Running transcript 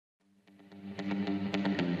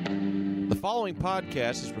following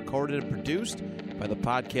podcast is recorded and produced by the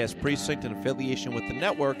Podcast Precinct in affiliation with the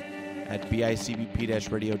network at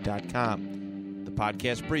bicbp-radio.com. The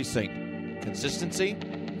Podcast Precinct. Consistency,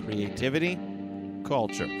 creativity,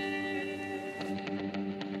 culture.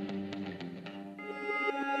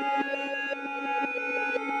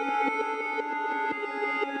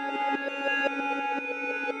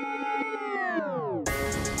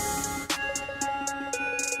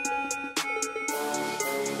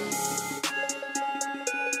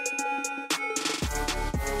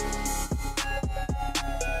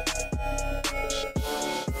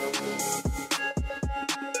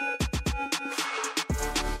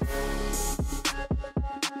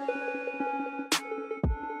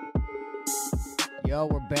 Yo,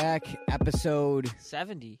 we're back. Episode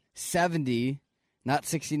 70. Not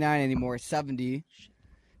 69 anymore, 70.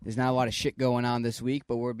 There's not a lot of shit going on this week,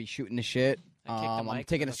 but we'll be shooting the shit. I'm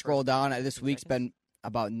taking a scroll down. This week's been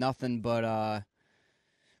about nothing but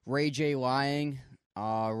Ray J lying,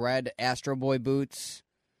 Red Astro Boy boots,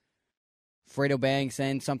 Fredo Bang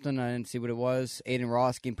saying something, I didn't see what it was, Aiden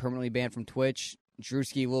Ross getting permanently banned from Twitch,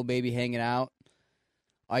 Drewski Lil Baby hanging out,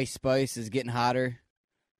 Ice Spice is getting hotter.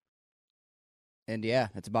 And yeah,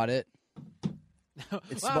 that's about it.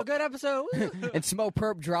 Wow, good episode. And Smoke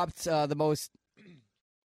Perp dropped the most.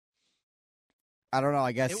 I don't know.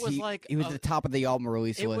 I guess it was he was at the top of the album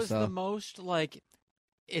release it list. Was the most like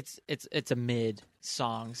it's a mid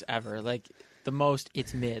songs ever. Like the most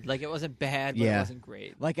it's mid. Like it wasn't bad, but it wasn't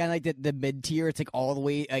great. Like I like the mid tier. It's like all the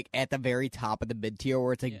way like at the very top of the mid tier,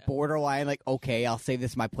 where it's like borderline. Like okay, I'll save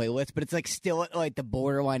this in my playlist, but it's like still at like the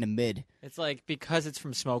borderline of mid. It's like because it's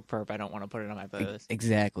from Smoke Perp, I don't want to put it on my playlist.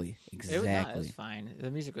 Exactly. It was fine.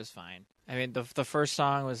 The music was fine. I mean, the first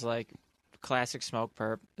song was like classic Smoke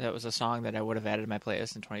Perp. That was a song that I would have added to my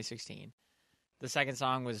playlist in 2016. The second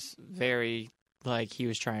song was very like he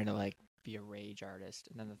was trying to like be a rage artist,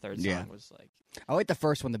 and then the third song was like I like the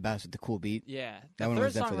first one the best with the cool beat. Yeah, that the one third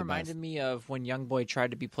was song reminded me of when Youngboy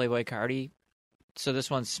tried to be Playboy Cardi. So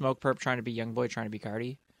this one's Smoke Perp trying to be Youngboy trying to be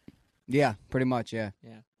Cardi. Yeah, pretty much. Yeah.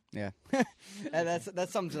 And that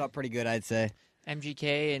sums it up pretty good, I'd say.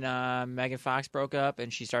 MGK and Megan Fox broke up,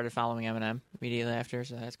 and she started following Eminem immediately after,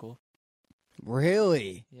 so that's cool.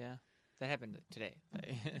 Really? Yeah, that happened today.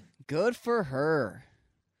 Good for her.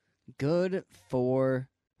 Good for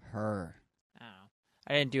her.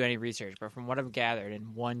 I didn't do any research, but from what I've gathered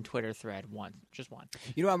in one Twitter thread, just one.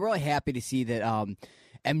 You know, I'm really happy to see that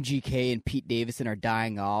MGK and Pete Davidson are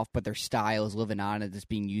dying off, but their style is living on and just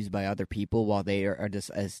being used by other people while they are just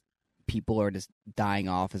as people are just dying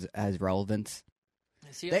off as relevance.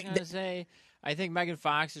 See, I was going to say, I think Megan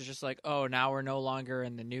Fox is just like, oh, now we're no longer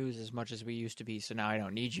in the news as much as we used to be, so now I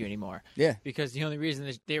don't need you anymore. Yeah. Because the only reason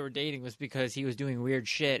that they were dating was because he was doing weird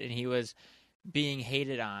shit and he was being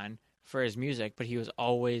hated on for his music, but he was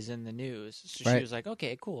always in the news. So she was like,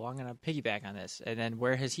 okay, cool, I'm going to piggyback on this. And then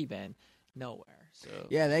where has he been? Nowhere. So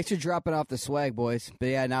yeah, thanks for dropping off the swag, boys. But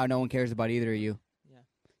yeah, now no one cares about either of you. Yeah.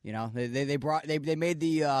 You know, they made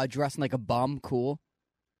the dressing like a bum cool.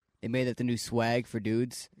 They made it the new swag for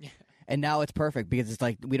dudes. Yeah. And now it's perfect because it's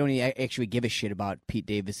like we don't actually give a shit about Pete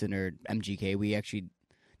Davidson or MGK.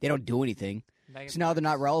 They don't do anything. So now they're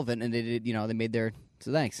not relevant, and they did, they made their.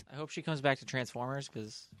 So thanks. I hope she comes back to Transformers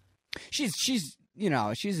because she's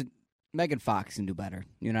Megan Fox can do better.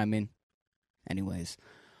 You know what I mean? Anyways,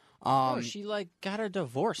 she got a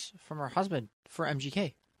divorce from her husband for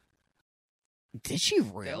MGK. Did she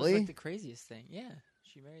really? That was like the craziest thing. Yeah,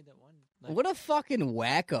 she married that one. What a fucking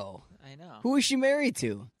wacko! I know. Who was she married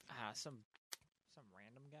to? Some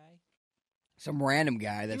random guy. Some random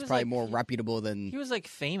guy that's probably more reputable than... He was,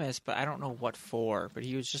 famous, but I don't know what for. But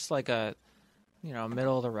he was just, like, a,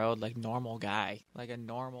 middle-of-the-road, normal guy. Like, a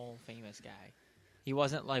normal, famous guy. He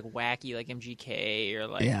wasn't, wacky like MGK or,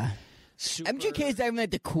 super... MGK's not even,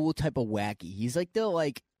 the cool type of wacky. He's,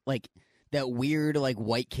 the, that weird,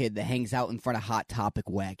 white kid that hangs out in front of Hot Topic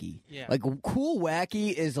wacky. Yeah. Cool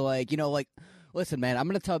wacky is, listen, man, I'm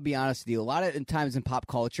going to be honest with you. A lot of times in pop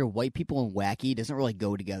culture, white people and wacky doesn't really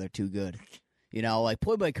go together too good.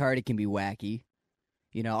 Playboy Cardi can be wacky.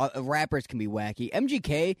 Rappers can be wacky.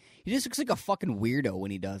 MGK, he just looks like a fucking weirdo when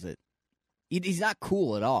he does it. He's not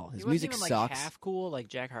cool at all. His music even, sucks. Half cool like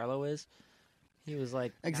Jack Harlow is. He was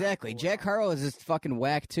exactly. Cool Jack Harlow is just fucking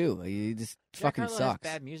whack too. He just Jack fucking Harlow sucks.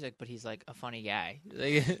 Has bad music, but he's a funny guy.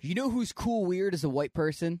 You know who's cool weird as a white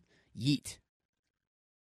person? Yeet.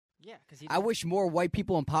 Yeah, because I wish more white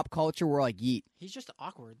people in pop culture were like Yeet. He's just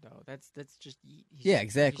awkward though. That's just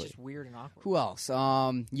exactly. He's just weird and awkward. Who else?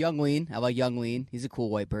 Young Lean. I like Young Lean. He's a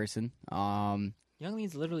cool white person. Young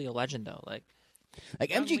Lean's literally a legend though.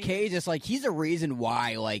 MGK is just he's a reason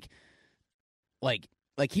why like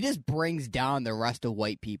he just brings down the rest of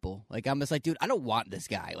white people. Like, I'm just like, dude, I don't want this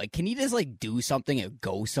guy. Like, can he just like do something and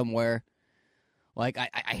go somewhere? Like,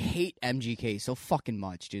 I hate MGK so fucking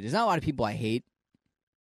much, dude. There's not a lot of people I hate,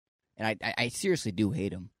 and I seriously do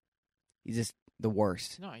hate him. He's just the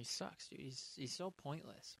worst. No, he sucks, dude. He's so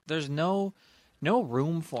pointless. There's no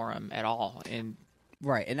room for him at all. And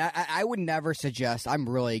right, and I would never suggest. I'm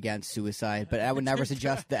really against suicide, but I would never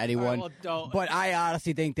suggest to anyone. Well, don't. But I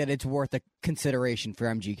honestly think that it's worth a consideration for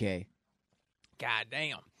MGK. God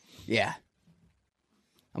damn. Yeah,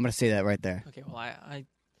 I'm gonna say that right there. Okay, well,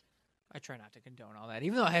 I try not to condone all that,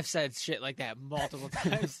 even though I have said shit like that multiple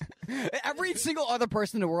times. Every single other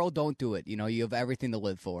person in the world, don't do it. You know, you have everything to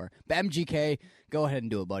live for. But MGK, go ahead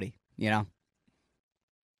and do it, buddy. You know?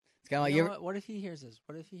 It's kind of like what if he hears this?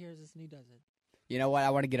 What if he hears this and he doesn't? You know what? I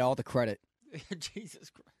want to get all the credit. Jesus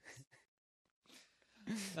Christ.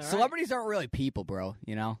 Celebrities aren't really people, bro,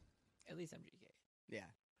 you know? At least MGK. Yeah.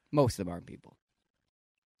 Most of them aren't people.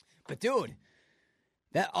 But, dude,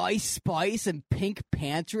 that Ice Spice and Pink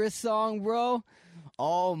Pantheress song, bro.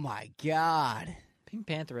 Oh my God. Pink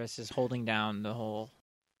Pantheress is holding down the whole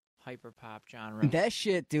hyperpop genre. That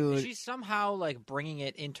shit, dude. She's somehow like bringing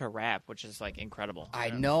it into rap, which is like incredible. I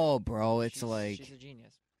know, bro. It's she's a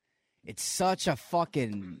genius. It's such a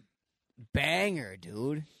fucking banger,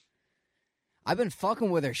 dude. I've been fucking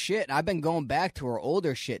with her shit, and I've been going back to her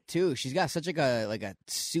older shit too. She's got such like a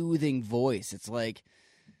soothing voice. It's like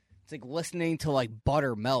listening to like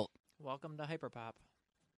butter melt. Welcome to hyperpop.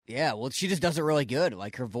 Yeah, well, she just does it really good.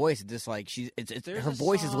 Like her voice, just like her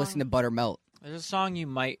voice is listening to butter melt. There's a song you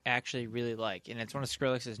might actually really like, and it's one of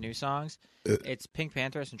Skrillex's new songs. It's Pink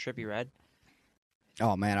Pantheress and Trippie Redd.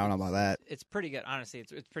 Oh man, I don't know about that. It's pretty good, honestly.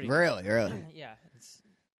 It's pretty really, good. really. Yeah,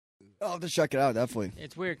 I'll have to check it out, definitely.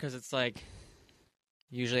 It's weird because it's like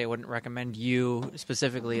usually I wouldn't recommend you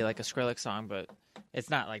specifically like a Skrillex song, but it's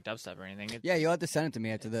not like dubstep or anything. Yeah, you'll have to send it to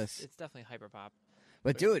me after this. It's definitely hyperpop.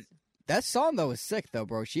 But dude, that song though was sick though,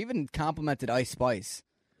 bro. She even complimented Ice Spice.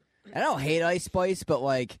 I don't hate Ice Spice, but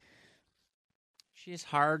like, she's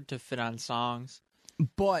hard to fit on songs.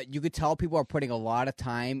 But you could tell people are putting a lot of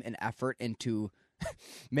time and effort into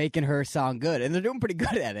making her sound good, and they're doing pretty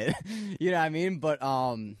good at it. You know what I mean? But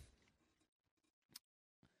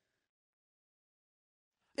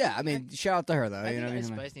yeah, I mean, shout out to her though. I think Ice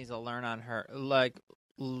Spice Spice needs to learn on her, like,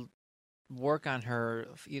 work on her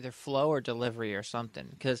either flow or delivery or something.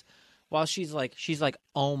 Because while she's like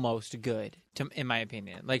almost good, in my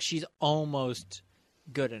opinion, like she's almost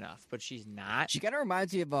good enough, but she's not. She kind of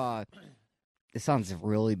reminds me of this sounds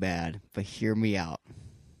really bad, but hear me out.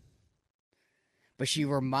 But she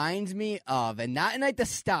reminds me of, and not in like the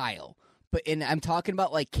style, but I'm talking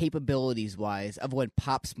about like capabilities wise of when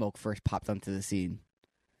Pop Smoke first popped onto the scene.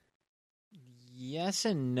 Yes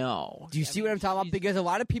and no. Do you see what I'm talking about? Because a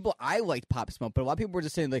lot of people, I liked Pop Smoke, but a lot of people were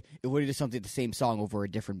just saying like, it would have just something the same song over a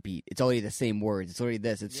different beat. It's already the same words. It's already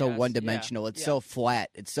this. It's so one dimensional. It's so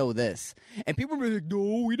flat. It's so this. And people were like,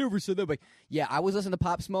 no, we never said that. But yeah, I was listening to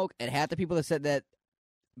Pop Smoke, and half the people that said that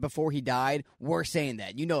before he died were saying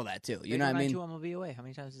that. You know that too. You know what I mean? Big 092 MLB away. How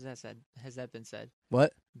many times has that said? Has that been said?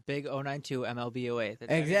 What? Big 092 MLB away.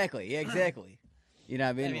 Exactly. Yeah, exactly. You know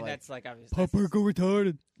what I mean? I mean, like, that's like obviously. Papa go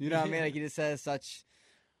retarded. You know what I mean? Like he just says such.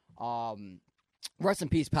 Rest in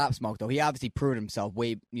peace, Pop Smoke. Though he obviously proved himself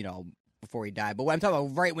way, before he died. But what I'm talking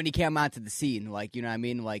about, right when he came onto the scene, like you know what I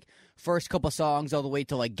mean? Like first couple songs all the way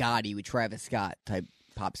to like Gotti with Travis Scott type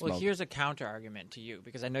Pop Smoke. Well, here's a counter argument to you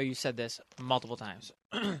because I know you said this multiple times.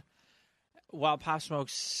 While Pop Smoke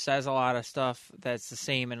says a lot of stuff that's the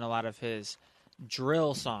same in a lot of his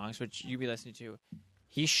drill songs, which you be listening to,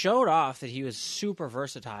 he showed off that he was super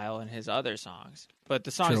versatile in his other songs, but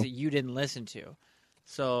the songs that you didn't listen to.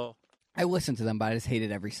 So I listened to them, but I just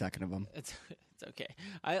hated every second of them. It's okay.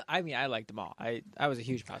 I mean, I liked them all. I was a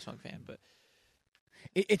huge Pop Smoke fan, but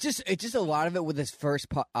it's just a lot of it with his first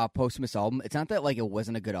posthumous album. It's not that like it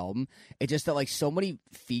wasn't a good album. It's just that like so many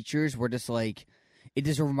features were just like. It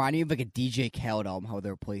just reminded me of like a DJ Khaled album, how they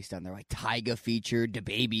were placed on there. Like Tyga feature,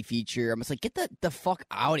 DaBaby feature. I'm just like, get the fuck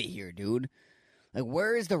out of here, dude. Like,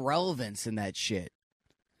 where is the relevance in that shit?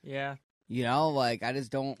 Yeah. Like, I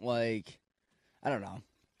just don't like, I don't know.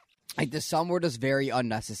 Like, the some were just very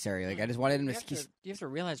unnecessary. Like, I just wanted him to... You have to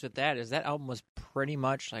realize with that is that album was pretty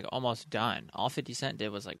much like almost done. All 50 Cent did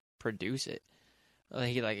was like produce it.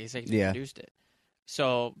 He produced it.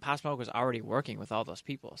 So Pop Smoke was already working with all those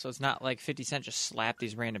people. So it's not like 50 Cent just slapped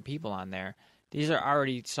these random people on there. These are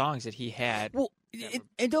already songs that he had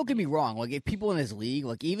And don't get me wrong, like if people in his league,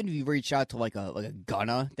 like even if you reach out to like a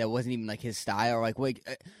Gunna that wasn't even like his style, or like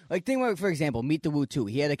think about, for example, Meet the Woo 2.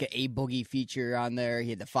 He had like an A Boogie feature on there. He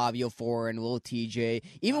had the Fabio 4 and Lil TJ.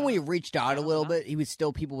 Even when he reached out a little bit, he was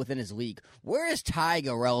still people within his league. Where is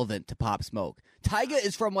Tyga relevant to Pop Smoke? Tyga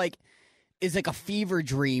is like a fever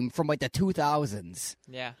dream from like the 2000s.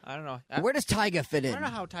 Yeah, I don't know. Where does Tyga fit in? I don't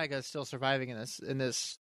know how Tyga is still surviving in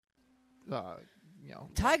this.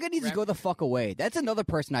 Tyga needs to go the fuck away. That's another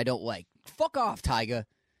person I don't like. Fuck off, Tyga.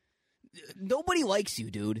 Nobody likes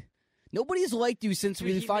you, dude. Nobody's liked you since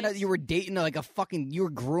we found out you were dating you were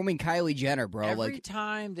grooming Kylie Jenner, bro. Every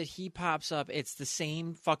time that he pops up, it's the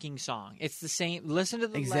same fucking song. It's the same. Listen to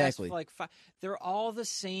the exactly. last they're all the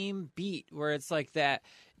same beat, where it's like that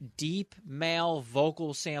deep male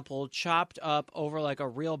vocal sample chopped up over like a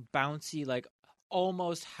real bouncy, like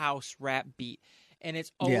almost house rap beat. And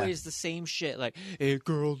it's always the same shit, like, hey,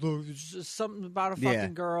 girl, look, it's just something about a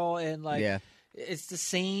fucking girl, and, like, it's the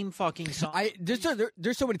same fucking song. There's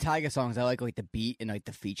so many Tyga songs I like the beat and, like,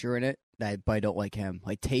 the feature in it, but I don't like him.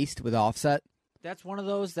 Like, Taste with Offset. That's one of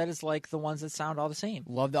those that is, like, the ones that sound all the same.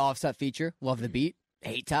 Love the Offset feature. Love the beat.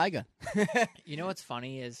 Hate Tyga. You know what's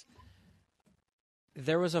funny is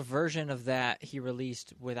there was a version of that he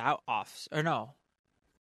released without Offset. Or no.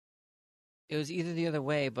 It was either the other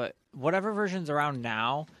way, but whatever version's around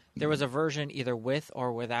now, there was a version either with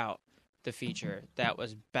or without the feature that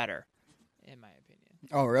was better, in my opinion.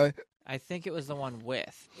 Oh, really? I think it was the one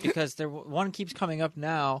with, because one keeps coming up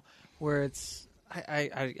now where it's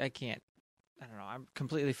I can't. I don't know. I'm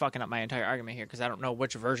completely fucking up my entire argument here because I don't know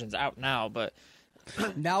which version's out now, but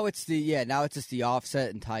now it's just the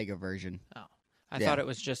Offset and Tyga version. Oh, I thought it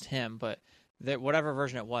was just him, but whatever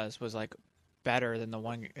version it was like better than the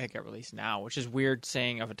one that got released now, which is weird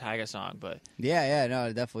saying of a Tyga song, but no,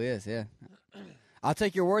 it definitely is. Yeah, I'll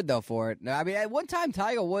take your word though for it. I mean, at one time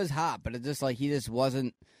Tyga was hot, but it just like he just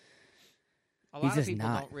wasn't. A lot of people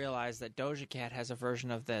don't realize that Doja Cat has a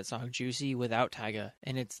version of that song "Juicy" without Tyga,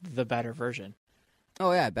 and it's the better version.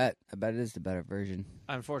 Oh yeah, I bet it is the better version.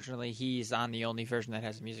 Unfortunately, he's on the only version that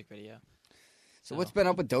has a music video. So what's been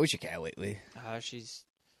up with Doja Cat lately?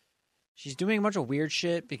 She's doing a bunch of weird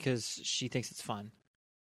shit because she thinks it's fun.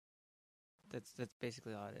 That's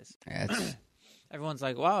basically all it is. Yeah, everyone's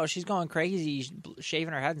like, wow, she's going crazy,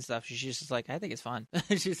 shaving her head and stuff. She's just like, I think it's fun.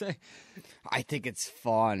 She's like, I think it's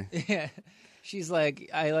fun. Yeah. She's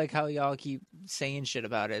like, I like how y'all keep saying shit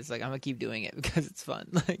about it. It's like, I'm going to keep doing it because it's fun.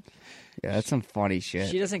 Like, yeah, that's some funny shit.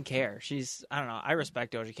 She doesn't care. I don't know. I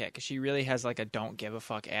respect Doja Cat because she really has like a don't give a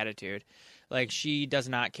fuck attitude. Like, she does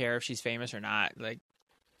not care if she's famous or not. Like,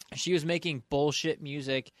 she was making bullshit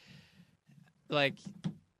music. Like,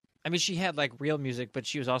 I mean, she had like real music, but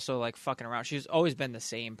she was also like fucking around. She's always been the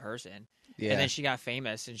same person. Yeah. And then she got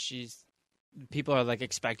famous, and people are like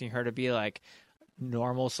expecting her to be like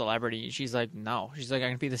normal celebrity. She's like, no. She's like, I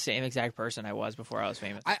can be the same exact person I was before I was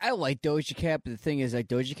famous. I like Doja Cat, but the thing is, like,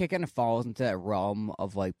 Doja Cat kind of falls into that realm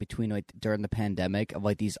of like between like during the pandemic of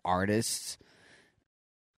like these artists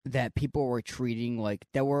that people were treating like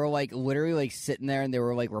that were like literally like sitting there and they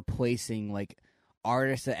were like replacing like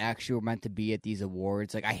artists that actually were meant to be at these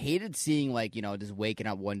awards. Like, I hated seeing like, you know, just waking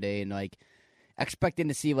up one day and like expecting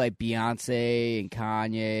to see like Beyonce and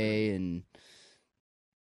Kanye and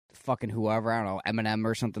fucking whoever, I don't know, Eminem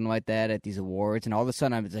or something like that at these awards, and all of a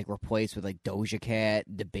sudden I was like replaced with like Doja Cat,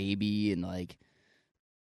 DaBaby, and like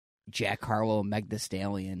Jack Harlow and Meg Thee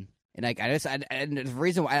Stallion. And like and the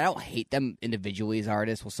reason why I don't hate them individually as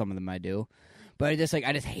artists, well, some of them I do, but I just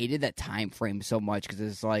hated that time frame so much because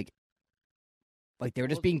it's like they were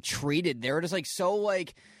just being treated. They were just like so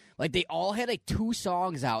like they all had like 2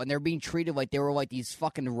 songs out, and they're being treated like they were like these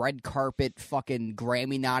fucking red carpet fucking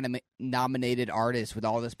Grammy nominated artists with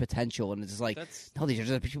all this potential, and it's just like no, these are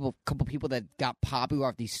just a couple people that got popular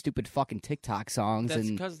off these stupid fucking TikTok songs.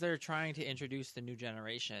 That's because they're trying to introduce the new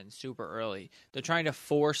generation super early. They're trying to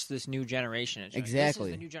force this new generation. Exactly, this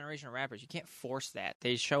is the new generation of rappers. You can't force that.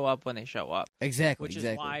 They show up when they show up. Exactly, which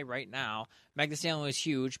is why right now Meg Thee Stallion was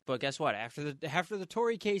huge, but guess what? After the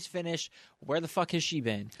Tory case finished, where the fuck has she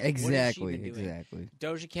been? Exactly.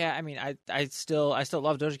 Doja Cat. I mean, I still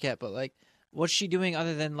love Doja Cat, but like, what's she doing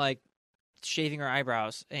other than like shaving her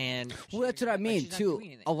eyebrows? And well, that's what I mean too.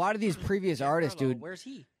 A lot of these previous artists, dude, where's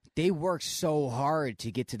he? They work so hard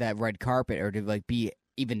to get to that red carpet or to like be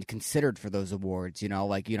even considered for those awards. You know,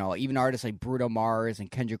 like even artists like Bruno Mars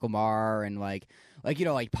and Kendrick Lamar and like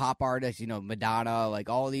pop artists, Madonna, like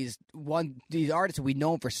all these artists that we've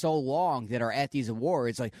known for so long that are at these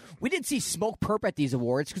awards. Like, we didn't see Smoke Perp at these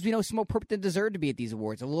awards because we know Smoke Perp didn't deserve to be at these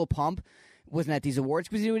awards. A Lil Pump, wasn't at these awards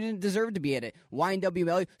because he didn't deserve to be at it. YNW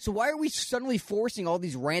Melly. So why are we suddenly forcing all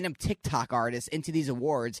these random TikTok artists into these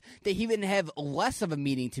awards that even have less of a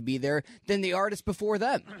meaning to be there than the artists before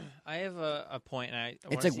them? I have a point, and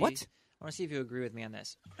it's like, what? I want to see if you agree with me on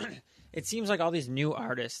this. It seems like all these new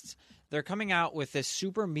artists, they're coming out with this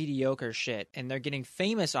super mediocre shit, and they're getting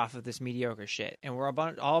famous off of this mediocre shit. And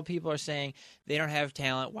all people are saying they don't have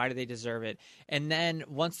talent. Why do they deserve it? And then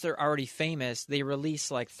once they're already famous, they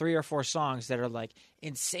release like 3 or 4 songs that are like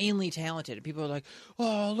insanely talented. And people are like,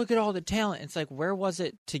 "Oh, look at all the talent." It's like, where was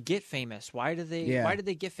it to get famous? Why did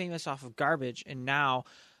they get famous off of garbage? And now,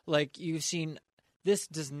 like, you've seen. This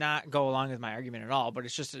does not go along with my argument at all, but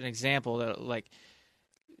it's just an example that, like,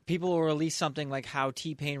 people will release something like how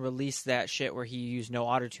T-Pain released that shit where he used no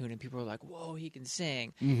autotune, and people are like, whoa, he can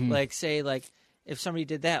sing. Mm-hmm. Like, say, like, if somebody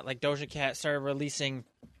did that, like Doja Cat started releasing,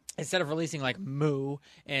 instead of releasing, like, Moo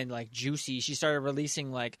and, like, Juicy, she started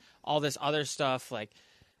releasing, like, all this other stuff, like,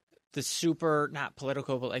 the super, not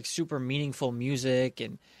political, but, like, super meaningful music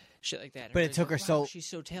and shit like that. But it took her wow, she's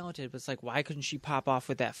so talented. But it's like, why couldn't she pop off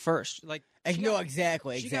with that first? Like,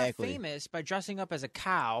 exactly. She got famous by dressing up as a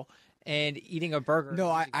cow and eating a burger.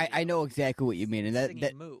 No, I know exactly what you mean,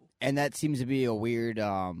 and that seems to be a weird.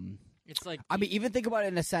 It's like, I mean, even think about it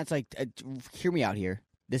in a sense. Like, hear me out here.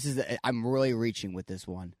 This is I'm really reaching with this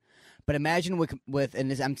one, but imagine with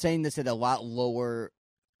and I'm saying this at a lot lower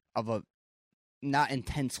of a, not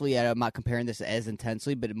intensely. I'm not comparing this as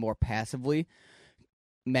intensely, but more passively.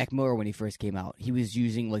 Mac Miller, when he first came out, he was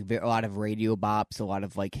using like a lot of radio bops, a lot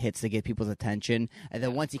of like hits to get people's attention. And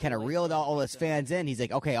then once he kind of reeled all his fans in, he's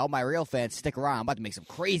like, okay, all my real fans stick around. I'm about to make some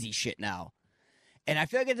crazy shit now. And I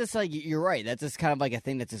feel like it's just like, you're right. That's just kind of like a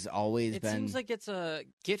thing that's just always been. It seems like it's a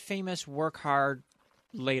get famous, work hard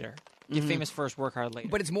later. Get famous first, work hard later.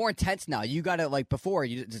 But it's more intense now. You got to, like, before,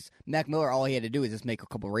 Mac Miller, all he had to do is just make a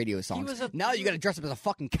couple radio songs. Now you got to dress up as a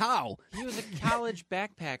fucking cow. He was a college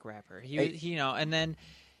backpack rapper. And then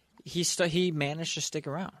he managed to stick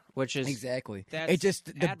around, which is exactly. It just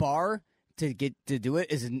the bar to get to do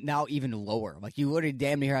it is now even lower. Like, you literally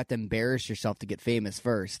damn near have to embarrass yourself to get famous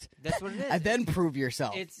first. That's what it is. And then prove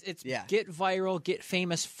yourself. It's get viral, get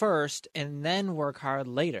famous first, and then work hard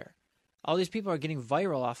later. All these people are getting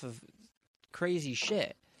viral off of crazy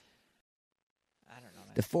shit. I don't know,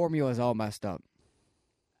 man. The formula is all messed up.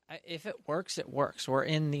 If it works, it works. We're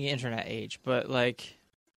in the internet age, but like,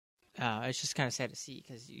 it's just kind of sad to see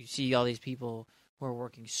because you see all these people who are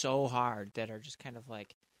working so hard that are just kind of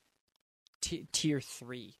like tier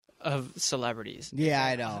 3 of celebrities. Yeah,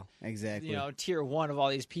 I know. Exactly. Tier 1 of all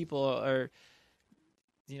these people are.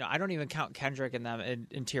 I don't even count Kendrick and them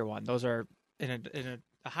in tier 1. Those are in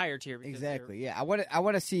a higher tier. Exactly. Yeah, I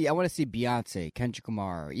want to see Beyonce, Kendrick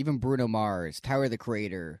Lamar, even Bruno Mars, Tyler the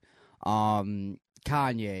Creator,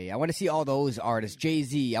 Kanye. I want to see all those artists.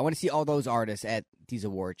 Jay-Z. I want to see all those artists at these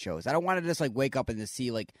award shows. I don't want to just like wake up and just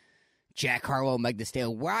see like Jack Harlow, Meg Thee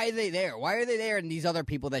Stallion. Why are they there? Why are they there? And these other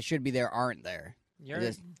people that should be there aren't there.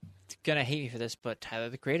 You're gonna hate me for this, but Tyler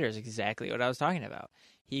the Creator is exactly what I was talking about.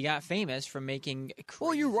 He got famous from making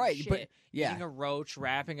crazy you're right, shit, but yeah, eating a roach,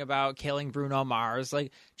 rapping about killing Bruno Mars,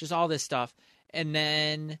 like just all this stuff. And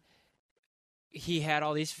then he had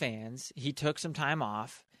all these fans. He took some time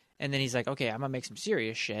off, and then he's like, "Okay, I'm gonna make some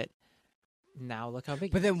serious shit." Now look how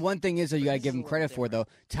big. But then one thing is, you got to give him credit for, though.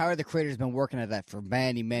 Tyler the Creator's been working at that for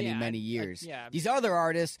many years. These other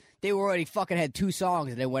artists, they already fucking had 2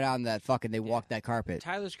 songs and they went on that fucking, they walked that carpet.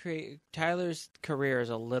 Tyler's career is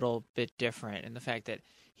a little bit different in the fact that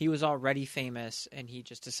he was already famous and he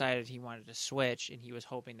just decided he wanted to switch and he was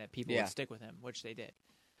hoping that people would stick with him, which they did.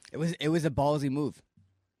 It was a ballsy move.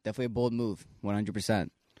 Definitely a bold move, 100%.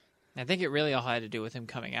 I think it really all had to do with him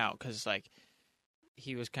coming out because, like,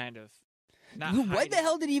 he was kind of. Why the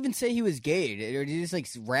hell did he even say he was gay? Or did he just like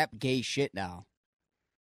rap gay shit now?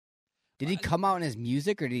 Did he come out in his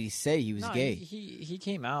music, or did he say he was gay? He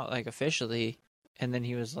came out like officially, and then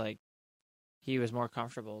he was like, he was more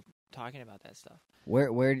comfortable talking about that stuff. Where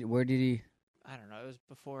did he? I don't know. It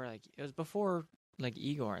was before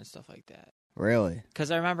Igor and stuff like that. Really?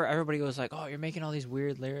 Because I remember everybody was like, "Oh, you're making all these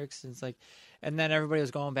weird lyrics," and it's like, and then everybody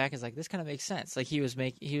was going back and it's like, this kind of makes sense. Like he's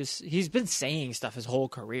been saying stuff his whole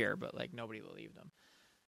career, but like nobody believed him.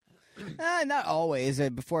 Not always.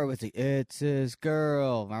 Before it was like, it's his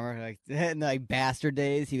girl. Remember, like in like Bastard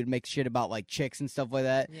days, he would make shit about like chicks and stuff like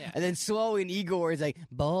that. Yeah. And then slowly in Igor is like,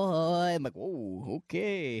 boy. I'm like, whoa,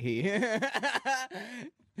 okay.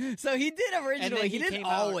 So he did originally. He didn't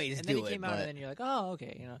always do it. And then he came out, and then you're like, oh,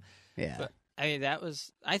 okay, Yeah. But I mean,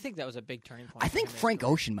 I think that was a big turning point. I think Frank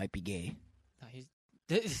Ocean might be gay.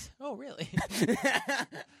 No, oh, really?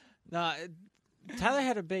 No, Tyler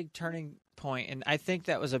had a big turning point, and I think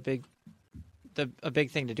that was a big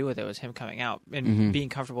thing to do with it was him coming out and being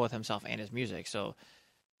comfortable with himself and his music. So,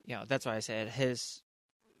 that's why I said his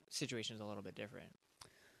situation is a little bit different.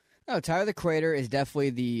 No, Tyler the Creator is definitely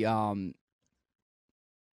the an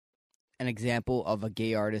example of a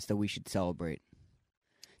gay artist that we should celebrate.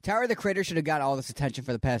 Tyler the Creator should have got all this attention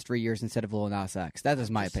for the past 3 years instead of Lil Nas X. That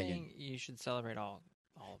is my opinion. You should celebrate all.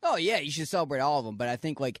 Oh yeah, you should celebrate all of them. But I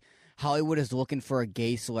think Hollywood is looking for a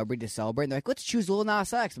gay celebrity to celebrate. And they're like, let's choose Lil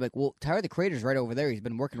Nas X. I'm like, well, Tyler the Creator's right over there. He's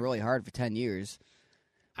been working really hard for 10 years.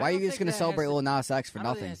 Why are you just going to celebrate Lil Nas X for nothing?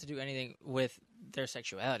 I don't think it has to do anything with their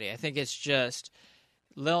sexuality. I think it's just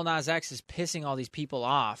Lil Nas X is pissing all these people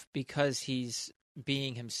off because he's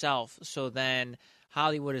being himself. So then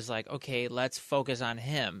Hollywood is like, okay, let's focus on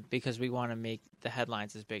him because we want to make the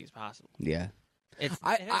headlines as big as possible. Yeah. It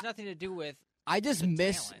has nothing to do with I just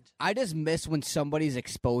miss when somebody's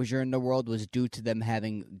exposure in the world was due to them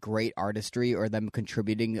having great artistry or them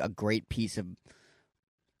contributing a great piece of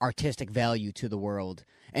artistic value to the world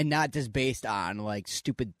and not just based on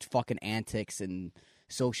stupid fucking antics and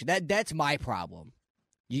social. That's my problem.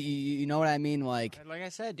 You know what I mean? Like I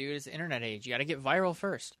said, dude, it's the internet age. You got to get viral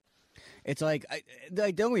first. It's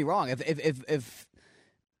don't get me wrong. If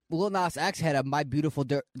Lil Nas X had a My Beautiful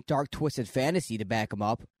Dark Twisted Fantasy to back him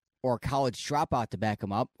up, or a College Dropout to back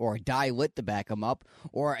him up, or a Die Lit to back him up,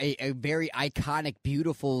 or a very iconic,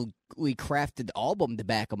 beautifully crafted album to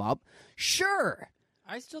back him up, sure.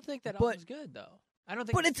 I still think that album's good, though. I don't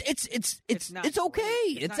think. But it's okay. It's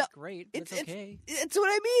not great. It's okay. It's what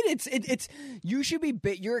I mean. It's you should be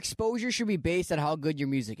your exposure should be based on how good your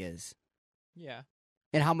music is. Yeah.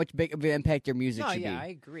 And how much big of an impact your music should be. I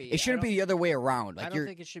agree. It shouldn't be the other way around. I don't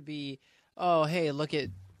think it should be. Oh, hey, look at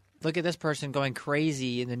this person going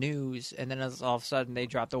crazy in the news, and then all of a sudden they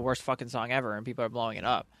drop the worst fucking song ever, and people are blowing it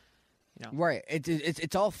up. Right.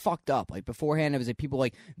 It's all fucked up. Beforehand, it was people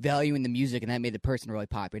valuing the music, and that made the person really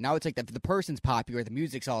popular. Now it's if the person's popular, the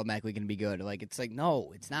music's automatically going to be good.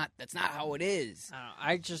 No, it's not. That's not how it is.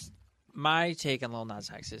 My take on Lil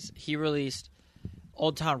Nas X is he released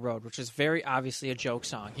Old Town Road, which is very obviously a joke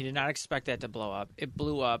song. He did not expect that to blow up. It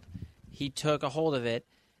blew up. He took a hold of it,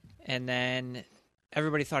 and then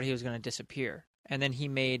everybody thought he was going to disappear. And then he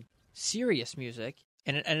made serious music,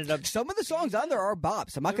 and it ended up... Some of the songs on there are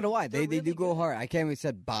bops. I'm not going to lie. They really do go hard. I can't even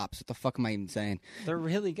say bops. What the fuck am I even saying? They're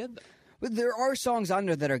really good, though. But there are songs on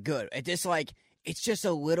there that are good. It's just it's just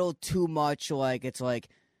a little too much.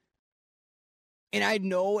 And I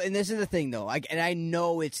know, and this is the thing, though, and I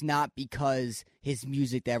know it's not because his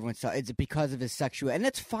music that everyone saw. It's because of his sexuality, and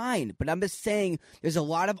that's fine. But I'm just saying there's a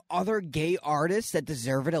lot of other gay artists that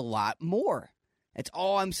deserve it a lot more. That's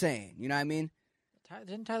all I'm saying. You know what I mean?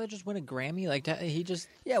 Didn't Tyler just win a Grammy? He just...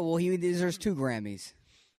 Yeah, well, he deserves 2 Grammys.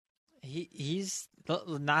 He's...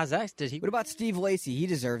 Nas X, did he... What about Steve Lacy? He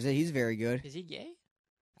deserves it. He's very good. Is he gay?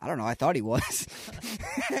 I don't know. I thought he was.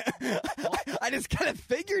 I just kind of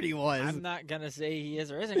figured he was. I'm not going to say he is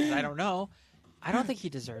or isn't because I don't know. I don't think he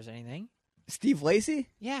deserves anything. Steve Lacy?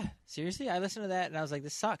 Yeah. Seriously? I listened to that and I was like,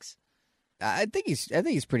 this sucks. I think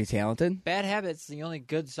he's pretty talented. Bad Habits, the only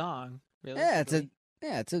good song. Really? Yeah,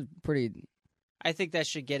 it's a pretty... I think that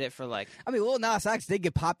should get it for I mean, Lil Nas X did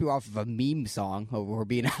get popular off of a meme song, if we're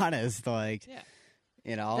being honest. Yeah.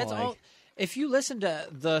 That's all. If you listen to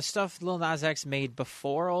the stuff Lil Nas X made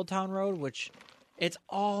before Old Town Road, which it's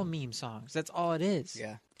all meme songs. That's all it is.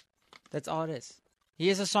 Yeah. That's all it is. He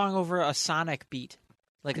has a song over a Sonic beat.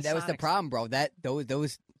 That was the problem, bro.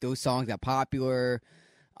 Those songs got popular.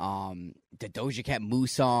 The Doja Cat Moo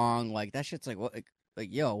song, that shit's what?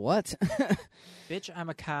 Yo, what? Bitch, I'm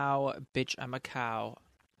a cow. Bitch, I'm a cow.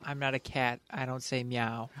 I'm not a cat. I don't say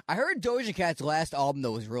meow. I heard Doja Cat's last album,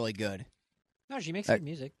 though, was really good. No, she makes good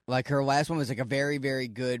music. Her last one was a very, very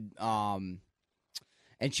good. And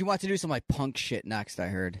she wants to do some punk shit next, I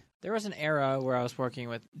heard. There was an era where I was working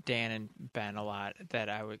with Dan and Ben a lot that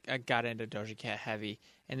I got into Doja Cat heavy.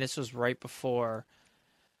 And this was right before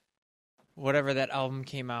whatever that album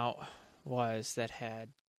came out was that had...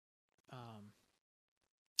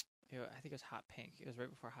 I think it was Hot Pink. It was right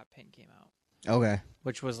before Hot Pink came out. Okay.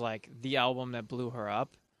 Which was the album that blew her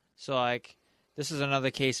up. So this is another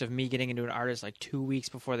case of me getting into an artist 2 weeks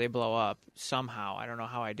before they blow up somehow. I don't know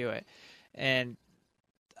how I do it. And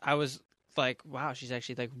I was wow, she's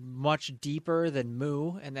actually much deeper than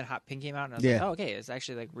Moo. And then Hot Pink came out and I was like, oh, okay, it's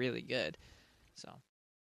actually really good. So.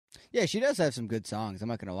 Yeah, she does have some good songs. I'm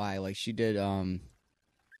not going to lie. She did,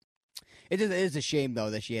 it is a shame though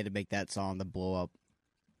that she had to make that song to blow up.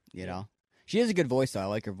 You know? She has a good voice, though. I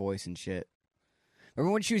like her voice and shit.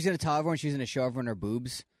 Remember when she was going to tell everyone she was going to show everyone her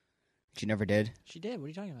boobs? She never did. She did. What are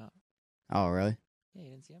you talking about? Oh, really? Yeah, you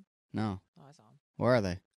didn't see them? No. Oh, I saw them. Where are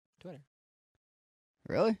they? Twitter.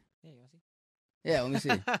 Really? Yeah, you want to see? Yeah, let me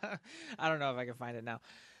see. I don't know if I can find it now.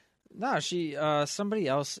 No, she somebody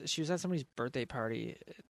else. She was at somebody's birthday party.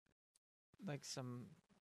 Like some,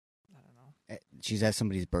 I don't know. She's at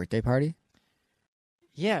somebody's birthday party?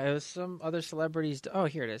 Yeah, it was some other celebrities. Oh,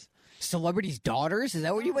 here it is. Celebrities' daughters? Is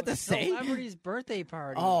that what you went to say? Celebrity's birthday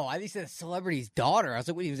party. Oh, I think you said a celebrity's daughter. I was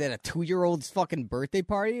like, what, he was at a 2-year-old's fucking birthday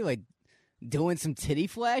party? Like, doing some titty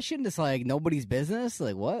flashing? Just like nobody's business?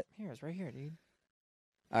 Like, what? Here, it's right here, dude.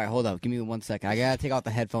 All right, hold up. Give me 1 second. I gotta take out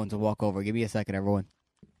the headphones and walk over. Give me a second, everyone.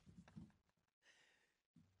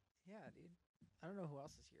 Yeah, dude. I don't know who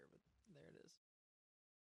else is here, but there it is.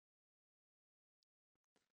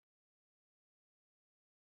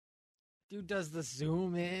 Dude does the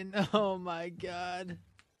zoom in. Oh my god.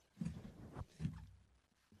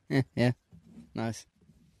 Yeah. Nice.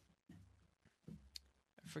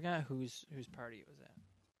 I forgot whose party it was at.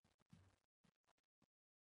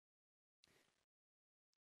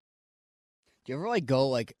 Do you ever like go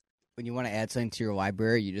like when you want to add something to your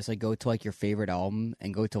library, you just like go to like your favorite album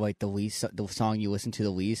and go to like the song you listen to the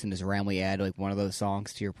least, and just randomly add like one of those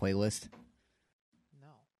songs to your playlist? No,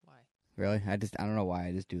 why? Really? I don't know why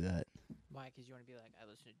I just do that. Why? Because you want to be like, I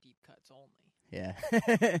listen to deep cuts only. Yeah.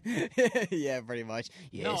 Yeah, pretty much.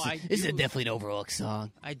 Yeah, No, this is definitely an overlooked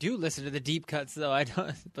song. I do listen to the deep cuts though. I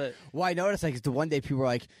don't, but Well, I noticed like the one day people were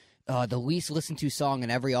like, the least listened to song in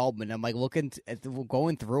every album, and I'm like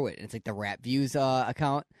going through it, and it's like the Rap Views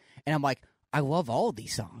account, and I'm like, I love all of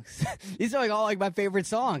these songs. These are like all like my favorite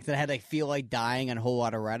songs. And I had like Feel Like Dying and A Whole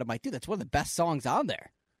Lot of Red. I'm like, dude, that's one of the best songs on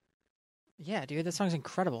there. yeah, dude, that song's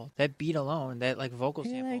incredible. That beat alone, that like vocal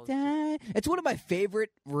sample. Like that. It's one of my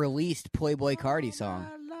favorite released Playboi Carti songs.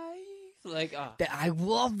 Like, I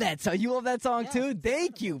love that song. You love that song Yeah, too? it's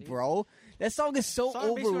Thank you, dude. bro. That song is so song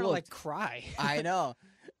makes me overlooked. wanna, like cry. I know.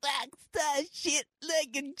 Rockstar shit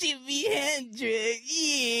like a Jimi Hendrix.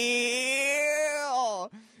 Yeah.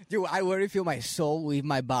 Dude, I literally feel my soul leave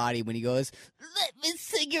my body when he goes, "Let me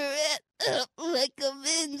cigarette up like I'm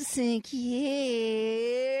in sync."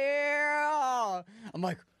 Yeah. I'm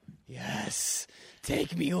like, yes.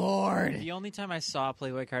 Take me, Lord. The only time I saw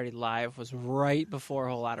Playboi Carti live was right before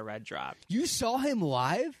A Whole Lot of Red dropped. You saw him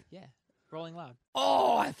live? Yeah, Rolling Loud.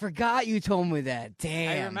 Oh, I forgot you told me that.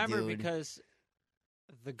 Damn, I remember dude. because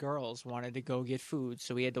the girls wanted to go get food,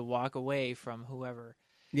 so we had to walk away from whoever.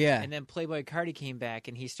 Yeah. And then Playboi Carti came back,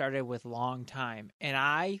 and he started with Long Time, and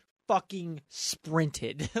I fucking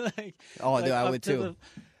sprinted. Like, dude, I up would to too.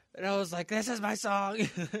 And I was like, "This is my song."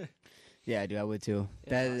 Yeah, dude, I would too.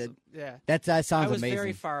 Awesome. Yeah. That sounds I was amazing.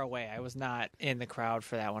 very far away. I was not in the crowd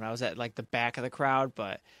for that one. I was at like the back of the crowd,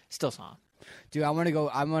 but still saw him. Dude, I'm gonna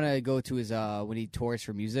go to his when he tours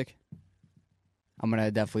for music. I'm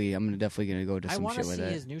definitely gonna go to I some want to shit with see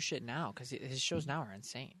it. his new shit now because his shows now are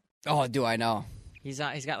insane. Oh, dude, I know. He's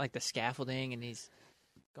got like the scaffolding and he's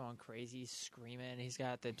going crazy, he's screaming. He's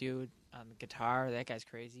got the dude on the guitar. That guy's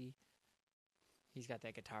crazy. He's got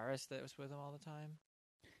that guitarist that was with him all the time.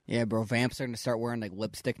 Yeah, bro. Vamp's starting to start wearing like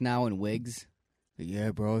lipstick now and wigs. Like, yeah,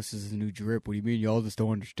 bro, this is a new drip. What do you mean? Y'all just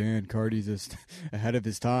don't understand. Cardi's just ahead of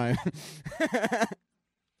his time. Sorry,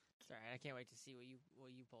 I can't wait to see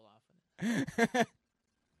what you pull off with it.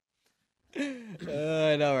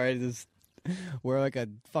 I know, right? Just wear like a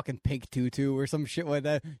fucking pink tutu or some shit like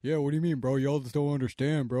that. Yeah, what do you mean, bro? Y'all just don't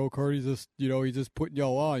understand, bro. Cardi's just, he's just putting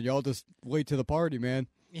y'all on. Y'all just late to the party, man.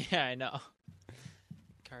 Yeah, I know.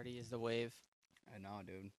 Cardi is the wave. I know,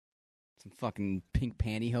 dude. Some fucking pink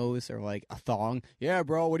pantyhose or like a thong. Yeah,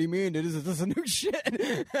 bro. What do you mean? This is a new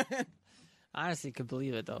shit. Honestly, could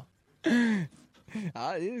believe it though. The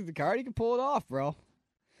Cardi can pull it off, bro.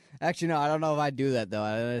 Actually, no, I don't know if I'd do that though.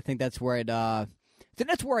 I think that's where I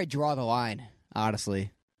draw the line.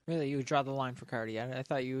 Honestly. Really, you would draw the line for Cardi? I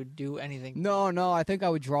thought you would do anything. No, I think I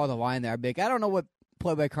would draw the line there. I'd be like, I don't know what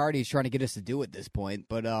Playboi Carti is trying to get us to do at this point,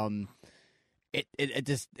 but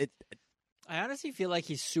it I honestly feel like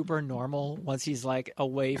he's super normal once he's like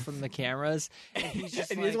away from the cameras. And he's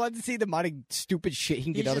just and like, you just want to see the amount of stupid shit he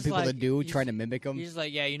can get he's other just people to like- do, he's- trying to mimic him. he's just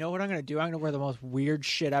like, yeah, you know what I'm gonna do? I'm gonna wear the most weird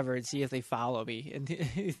shit ever and see if they follow me. And then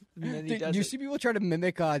he Dude, does you it. see people try to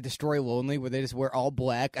mimic Destroy Lonely, where they just wear all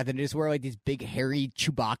black and then they just wear like these big hairy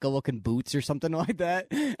Chewbacca-looking boots or something like that.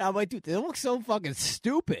 And I'm like, dude, they look so fucking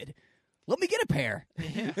stupid. Let me get a pair.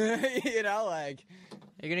 Yeah. Like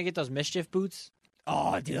You're gonna get those mischief boots?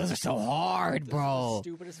 Oh, dude, those are so hard, bro. The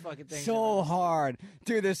stupidest fucking thing. So hard.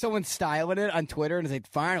 Dude, there's someone styling it on Twitter, and it's like,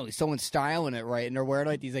 finally, someone's styling it right, and they're wearing,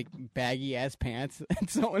 like, these, like, baggy-ass pants, and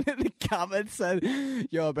someone in the comments said,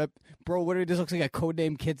 yo, bro, what this looks like a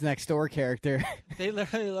Codename Kids Next Door character. They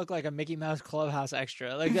literally look like a Mickey Mouse Clubhouse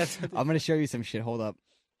extra. Like, that's. I'm going to show you some shit. Hold up.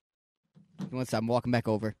 One second. I'm walking back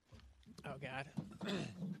over. Oh, God. I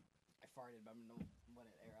farted, but I'm going to let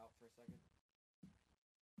it air out for a second.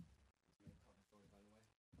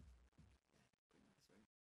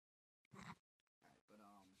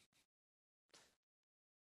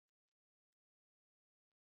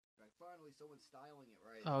 Finally, someone's styling it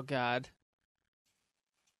right. Oh, God.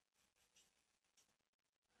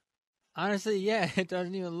 Honestly, yeah, it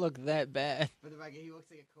doesn't even look that bad. But the fact he looks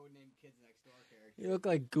like a Codename Kids Next Door character. You look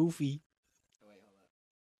like Goofy. Oh, wait,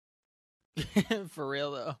 hold up. For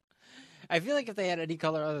real, though. I feel like if they had any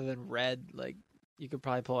color other than red, like, you could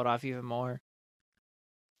probably pull it off even more.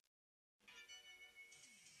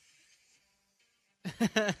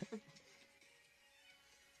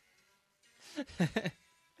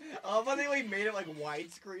 Oh, but they like made it like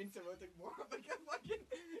widescreen, so it looked like more of like a fucking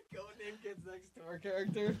Codename Kids Next Door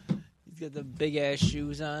character. He's got the big ass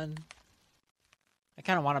shoes on. I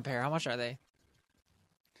kind of want a pair. How much are they?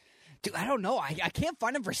 Dude, I don't know. I can't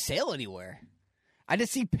find them for sale anywhere. I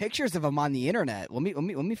just see pictures of them on the internet. Let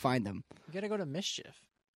me find them. You gotta go to Mischief.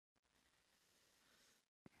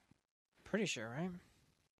 Pretty sure, right?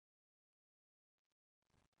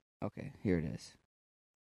 Okay, here it is.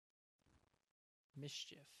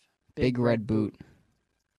 Mischief. Big red boot.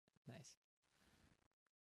 Nice.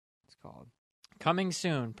 It's called. Coming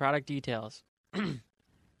soon. Product details.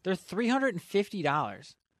 They're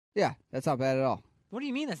 $350. Yeah, that's not bad at all. What do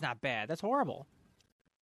you mean that's not bad? That's horrible.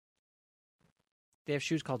 They have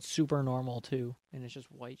shoes called Super Normal, too, and it's just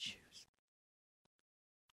white shoes.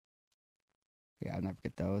 Yeah, I'll never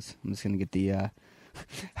get those. I'm just going to get the,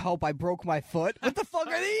 help, I broke my foot. What the fuck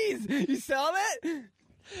are these? You sell it?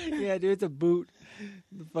 Yeah, dude, it's a boot.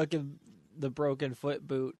 The broken foot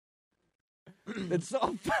boot. It's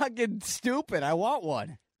so fucking stupid. I want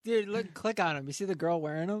one. Dude, look, click on them. You see the girl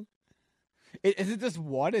wearing them? Is it just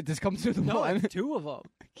one? It just comes with one? It's two of them.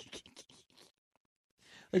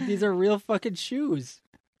 Like, these are real fucking shoes.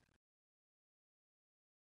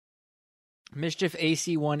 Mischief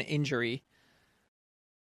AC1 injury.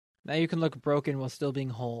 Now you can look broken while still being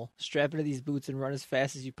whole. Strap into these boots and run as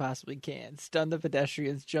fast as you possibly can. Stun the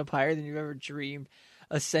pedestrians. Jump higher than you've ever dreamed.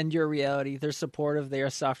 Ascend your reality. They're supportive. They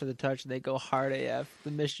are soft to the touch. And they go hard AF.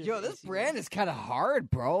 The Mischief. Yo, this AC1. brand is kind of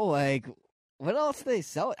hard, bro. Like, what else do they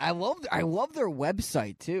sell? I love their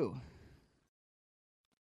website, too.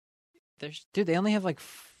 Dude, they only have like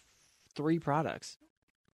 3 products.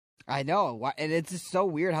 I know. And it's just so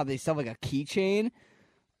weird how they sell like a keychain,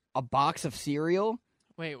 a box of cereal,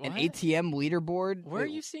 Wait, what? an ATM leaderboard. Where are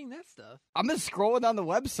you seeing that stuff? I'm just scrolling down the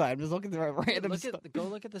website. I'm just looking at random stuff. Go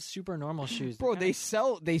look at the Super Normal shoes. Bro, they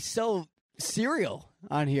sell cereal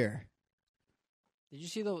on here. Did you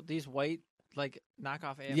see these white like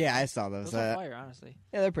knockoff AF? Yeah, I saw those. Those are fire, honestly.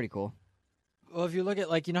 Yeah, they're pretty cool. Well, if you look at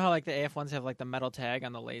like you know how like the AF ones have like the metal tag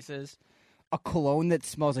on the laces. A cologne that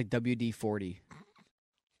smells like WD-40.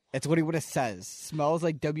 That's what it says. Smells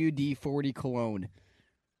like WD-40 cologne.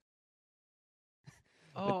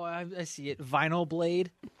 Oh, I see it. Vinyl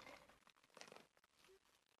Blade.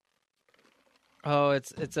 Oh,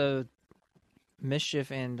 it's a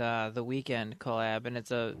Mischief and The Weeknd collab, and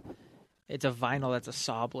it's a vinyl that's a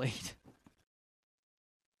saw blade.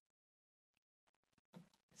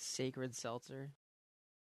 Sacred Seltzer.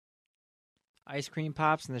 Ice cream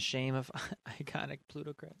pops and the shame of iconic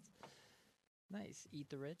plutocrats. Nice. Eat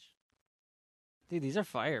the rich. Dude, these are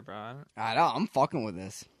fire, bro. I know. I'm fucking with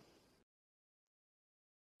this.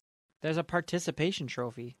 There's a participation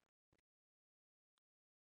trophy.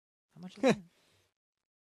 How much is that?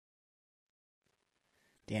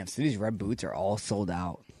 Damn, so these red boots are all sold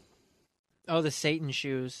out. Oh, the Satan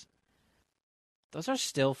shoes. Those are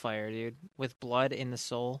still fire, dude. With blood in the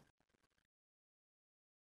sole.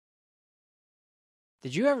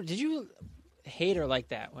 Did you hate or like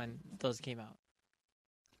that when those came out?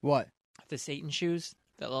 What? The Satan shoes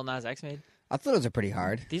that Lil Nas X made? I thought those are pretty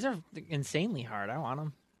hard. These are insanely hard. I want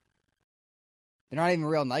them. They're not even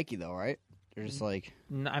real Nike, though, right? They're just like...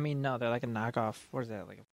 I mean, no, they're like a knockoff. What is that,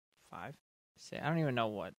 like a 5? I don't even know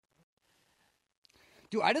what.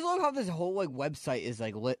 Dude, I just love how this whole like website is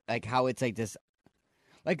like lit, like how it's like this.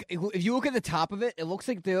 Like if you look at the top of it, it looks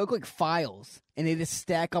like they look like files, and they just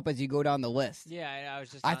stack up as you go down the list. Yeah, I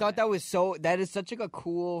was just. I thought that was so. That is such like a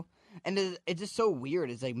cool, and it's just so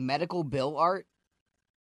weird. It's like medical bill art.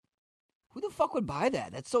 Who the fuck would buy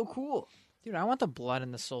that? That's so cool. Dude, I want the blood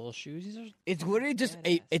and the soul shoes. These are It's literally just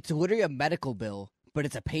it's literally a medical bill, but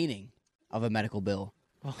it's a painting of a medical bill.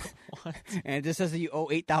 what? And it just says that you owe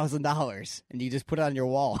 $8,000, and you just put it on your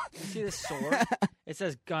wall. You see this sword? It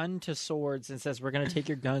says gun to swords, and it says we're going to take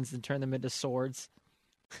your guns and turn them into swords.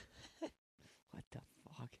 What the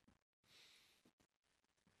fuck?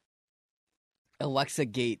 Alexa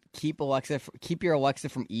Gate. Keep your Alexa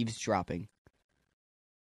from eavesdropping.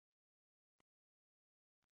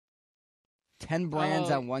 10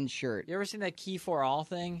 brands on one shirt. You ever seen that key for all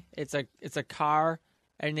thing? It's a car,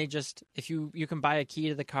 and they just if you can buy a key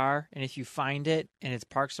to the car, and if you find it and it's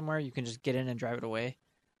parked somewhere, you can just get in and drive it away.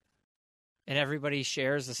 And everybody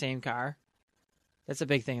shares the same car. That's a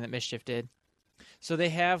big thing that Mischief did. So they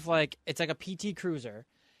have it's like a PT Cruiser,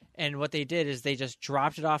 and what they did is they just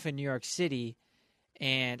dropped it off in New York City,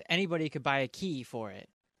 and anybody could buy a key for it.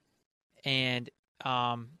 And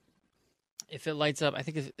if it lights up, I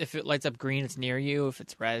think if it lights up green, it's near you. If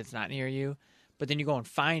it's red, it's not near you. But then you go and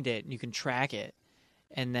find it, and you can track it.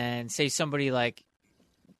 And then say somebody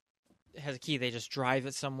has a key, they just drive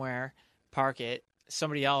it somewhere, park it.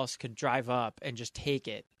 Somebody else could drive up and just take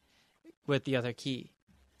it with the other key.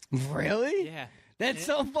 Really? Yeah. That's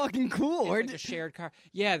so fucking cool. It's like a shared car.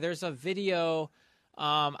 Yeah, there's a video.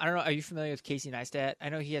 I don't know. Are you familiar with Casey Neistat? I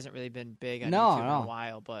know he hasn't really been big on YouTube in a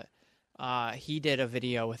while, but he did a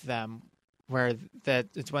video with them where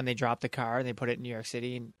it's when they dropped the car and they put it in New York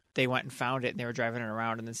City, and they went and found it, and they were driving it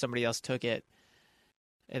around, and then somebody else took it.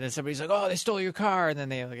 And then somebody's like, "Oh, they stole your car," and then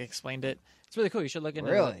they explained it. It's really cool. You should look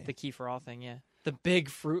into the key for all thing. Yeah, the big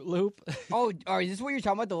Fruit Loop. Oh, is this what you're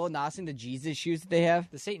talking about? The Lil Nas thing, the Jesus shoes that they have?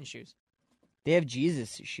 The Satan shoes. They have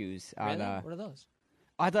Jesus shoes. Really? What are those?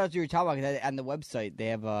 I thought that's what you were talking about. On the website, they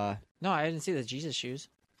have. No, I didn't see the Jesus shoes.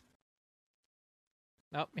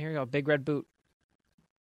 Oh, here we go. Big red boot.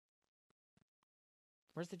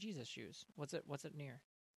 Where's the Jesus shoes? What's it near?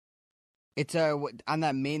 It's on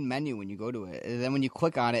that main menu when you go to it. And then when you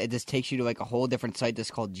click on it, it just takes you to a whole different site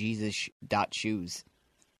that's called Jesus.shoes.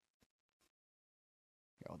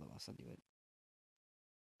 Here, hold on, I'll send you it.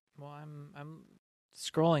 Well, I'm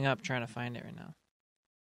scrolling up trying to find it right now.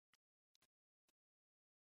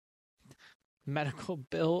 Medical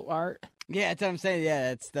bill art. Yeah, that's what I'm saying.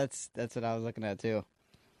 Yeah, that's what I was looking at too.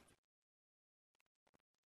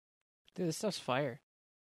 Dude, this stuff's fire.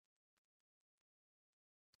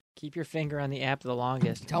 Keep your finger on the app the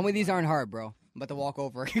longest. Tell me these aren't hard, bro. I'm about to walk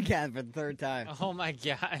over again for the third time. Oh my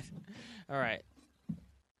god. All right.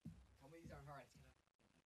 Tell me these aren't hard.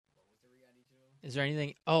 Is there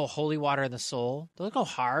anything? Oh, holy water in the soul. They look all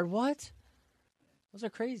hard. What? Those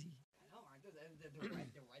are crazy. I know, aren't the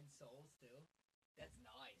red souls too? That's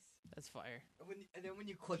nice. That's fire. And then when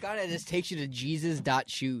you click on it, it just takes you to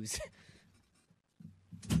Jesus.shoes.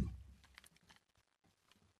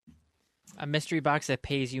 A mystery box that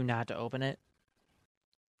pays you not to open it.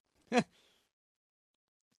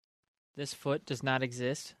 This foot does not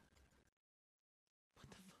exist. What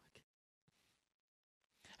the fuck?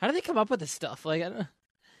 How do they come up with this stuff? I don't know.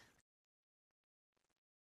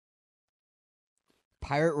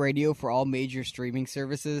 Pirate radio for all major streaming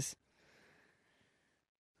services.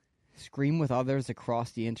 Scream with others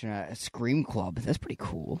across the internet. A Scream Club. That's pretty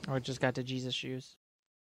cool. Oh, it just got to Jesus shoes.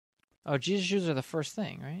 Oh, Jesus shoes are the first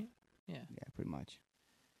thing, right? Yeah. Yeah, pretty much.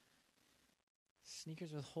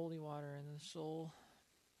 Sneakers with holy water in the soul.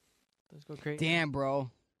 Those go crazy. Damn,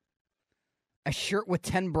 bro. A shirt with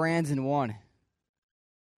 10 brands in one.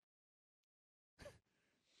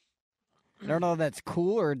 I don't know if that's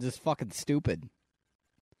cool or just fucking stupid.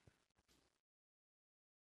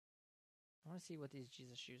 I want to see what these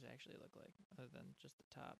Jesus shoes actually look like, other than just the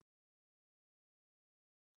top.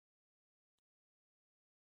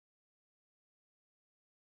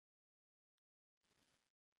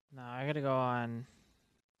 No, I gotta go on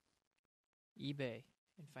eBay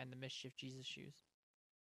and find the Mischief Jesus shoes.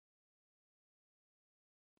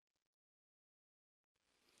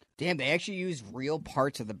 Damn, they actually use real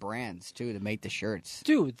parts of the brands, too, to make the shirts.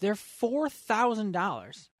 Dude, they're $4,000.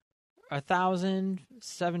 1,000,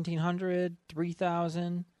 1,700,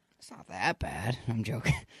 3,000. It's not that bad. I'm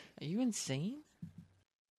joking. Are you insane?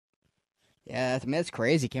 Yeah, I mean, that's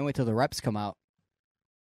crazy. Can't wait till the reps come out.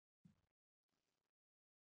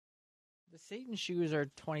 The Satan shoes are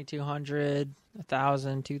 2,200,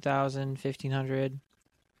 1,000, 2,000, 1,500.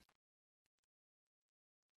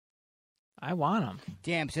 I want them.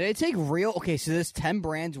 Damn, so they take real... Okay, so this 10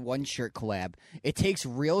 brands, one shirt collab. It takes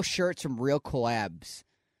real shirts from real collabs.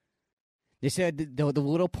 They said the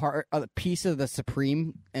little part, piece of the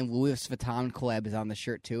Supreme and Louis Vuitton collab is on the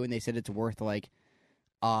shirt, too, and they said it's worth, like,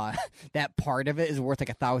 that part of it is worth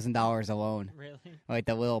like $1,000 alone. Really? Like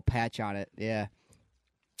the little patch on it. Yeah.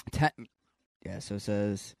 Yeah. So it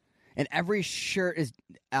says, and every shirt is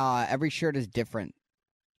different.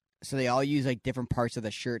 So they all use like different parts of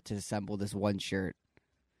the shirt to assemble this one shirt.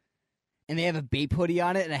 And they have a Bape hoodie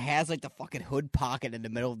on it, and it has like the fucking hood pocket in the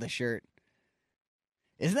middle of the shirt.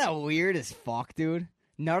 Isn't that weird as fuck, dude?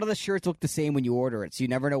 None of the shirts look the same when you order it, so you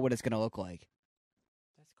never know what it's gonna look like.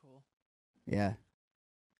 That's cool. Yeah.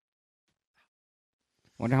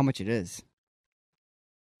 Wonder how much it is.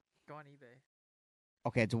 Go on eBay.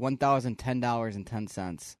 Okay, it's $1,010.10.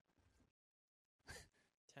 10.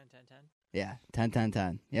 Yeah,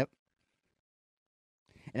 10. Yep.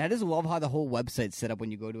 And I just love how the whole website's set up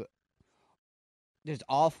when you go to it. There's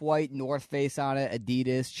Off-White, North Face on it,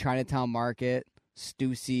 Adidas, Chinatown Market,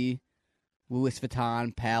 Stussy, Louis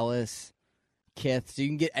Vuitton, Palace, Kith. So you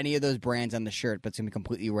can get any of those brands on the shirt, but it's going to be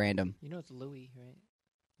completely random. You know it's Louis, right?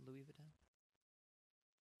 Louis Vuitton?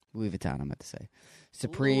 Louis Vuitton, I'm about to say.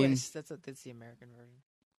 Supreme. Louis. That's the American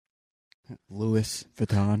version. Louis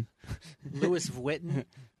Vuitton. Louis Vuitton.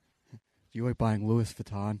 You like buying Louis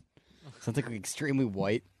Vuitton? Sounds like extremely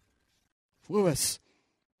white. Louis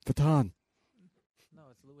Vuitton. No,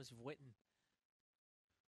 it's Louis Vuitton.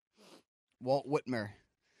 Walt Whitmer.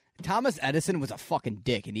 Thomas Edison was a fucking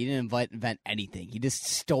dick, and he didn't invent anything. He just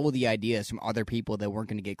stole the ideas from other people that weren't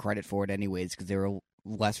going to get credit for it anyways because they were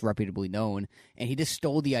less reputably known, and he just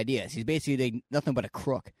stole the ideas. He's basically nothing but a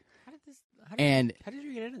crook. How did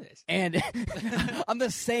you get into this? And I'm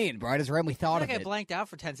just saying, bro. I just randomly thought of it. I blanked out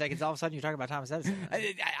for 10 seconds. All of a sudden, you're talking about Thomas Edison.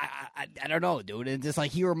 I don't know, dude. And just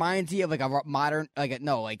like he reminds you of like a modern,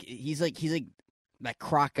 he's like that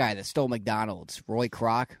Kroc guy that stole McDonald's, Roy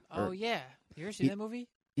Kroc. Oh yeah, you ever seen that movie?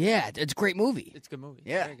 Yeah, it's a great movie. It's a good movie.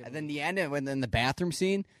 Yeah, good and then the end, when in the bathroom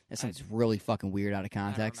scene, that sounds really fucking weird out of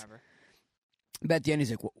context. I don't remember. But at the end,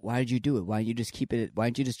 he's like, "Why did you do it? Why didn't you just keep it? Why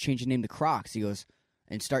didn't you just change the name to Crocs?" He goes,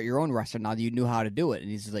 "And start your own restaurant now that you knew how to do it." And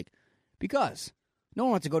he's like, "Because no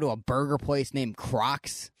one wants to go to a burger place named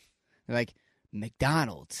Crocs." They're like,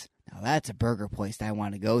 "McDonald's. Now that's a burger place that I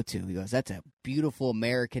want to go to." He goes, "That's a beautiful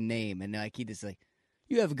American name." And like he just like,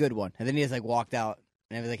 "You have a good one." And then he just like walked out,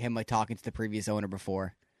 and it was like him like talking to the previous owner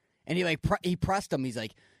before, and he like he pressed him. He's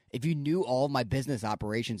like, "If you knew all my business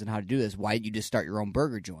operations and how to do this, why didn't you just start your own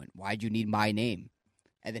burger joint? Why did you need my name?"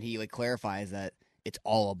 And then he like clarifies that it's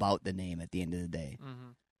all about the name at the end of the day.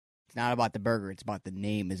 Mm-hmm. It's not about the burger. It's about the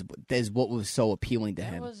name. Is what was so appealing to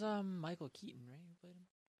him. That was Michael Keaton, right? Who played him?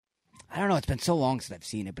 I don't know. It's been so long since I've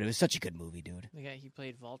seen it, but it was such a good movie, dude. The guy, he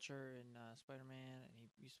played Vulture in Spider-Man, and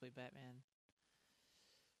he used to play Batman.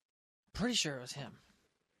 Pretty sure it was him.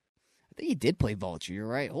 I think he did play Vulture. You're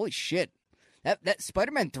right. Holy shit. That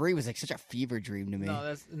Spider-Man 3 was like such a fever dream to me.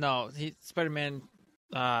 No, Spider-Man,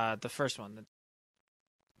 the first one.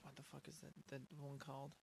 What the fuck is that one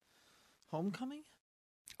called? Homecoming?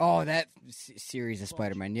 Oh, that series of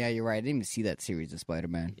Spider-Man. Yeah, you're right. I didn't even see that series of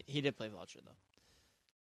Spider-Man. He did play Vulture,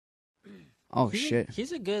 though. Oh, shit.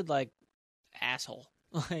 He's a good, like, asshole.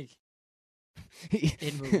 Like,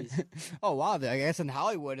 in movies. Oh, wow. I guess in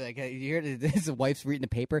Hollywood, like, you hear his wife's reading the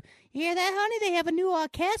paper. You hear that, honey? They have a new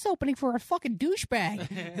cast opening for a fucking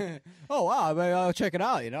douchebag. Oh, wow. I'll check it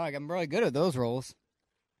out. You know, like, I'm really good at those roles.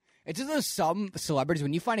 It's just there's some celebrities,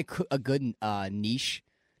 when you find a good niche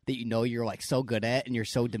that you know you're, like, so good at and you're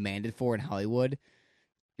so demanded for in Hollywood,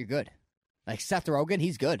 you're good. Like, Seth Rogen,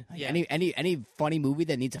 he's good. Like, yeah. Any funny movie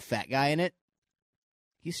that needs a fat guy in it,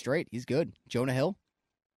 he's straight. He's good. Jonah Hill,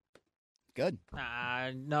 good.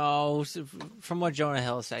 No. From what Jonah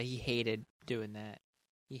Hill said, he hated doing that.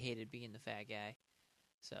 He hated being the fat guy.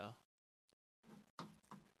 So.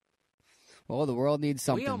 Well, the world needs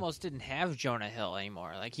something. We almost didn't have Jonah Hill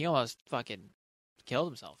anymore. Like, he almost fucking killed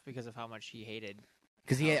himself because of how much he hated.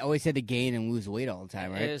 Because he always had to gain and lose weight all the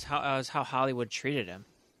time, right? It was how Hollywood treated him.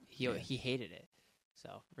 He hated it.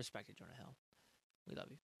 So, respected Jonah Hill. We love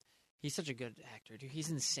you. He's such a good actor, dude.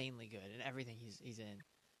 He's insanely good in everything he's in.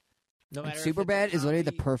 No matter. Superbad is literally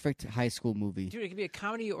the perfect high school movie. Dude, it could be a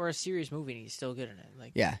comedy or a serious movie, and he's still good in it.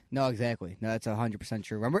 Like, yeah, no, exactly. No, that's 100%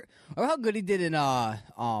 true. Remember how good he did in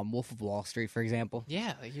Wolf of Wall Street, for example?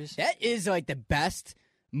 Yeah, like he was. That is like the best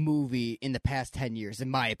movie in the past 10 years, in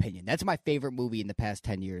my opinion. That's my favorite movie in the past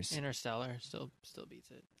 10 years. Interstellar still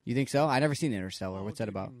beats it. You think so? I never seen Interstellar. Oh, What's that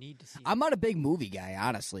about? You need to see I'm not a big movie guy,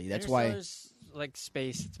 honestly. That's why. Interstellar's like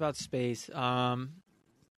space. It's about space. I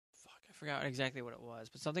forgot exactly what it was,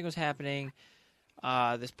 but something was happening.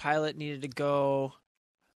 This pilot needed to go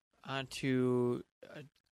onto a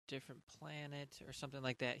different planet or something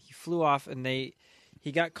like that. He flew off, and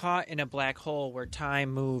he got caught in a black hole where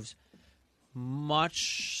time moves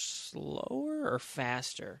much slower or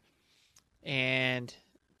faster. And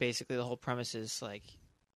basically the whole premise is like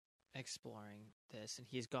exploring this, and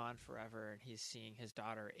he's gone forever, and he's seeing his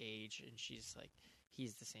daughter age, and she's like,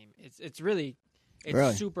 he's the same. It's really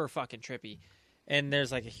super fucking trippy, and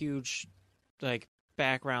there's like a huge like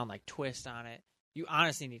background like twist on it. You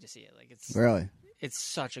honestly need to see it. Like it's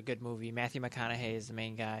such a good movie. Matthew McConaughey is the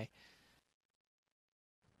main guy.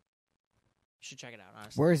 You should check it out.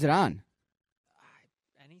 Honestly, where is it on?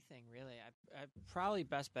 Anything really. I probably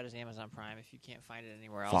best bet is Amazon Prime if you can't find it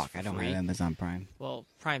anywhere else. Fuck, I don't have Amazon Prime. Well,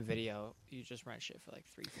 Prime Video, you just rent shit for like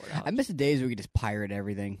 $3-4. I miss the days where we could just pirate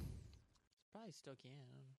everything. Probably still can.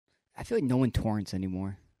 I feel like no one torrents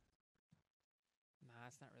anymore. Nah,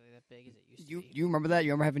 it's not really that big as it used to be. You remember that?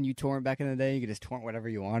 You remember having uTorrent back in the day? You could just torrent whatever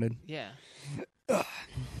you wanted. Yeah.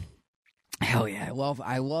 Hell yeah!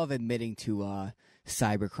 I love admitting to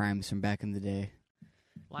cyber crimes from back in the day.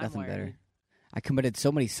 Nothing better. I committed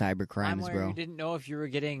so many cyber crimes, bro. You didn't know if you were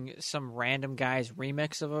getting some random guy's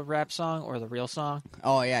remix of a rap song or the real song.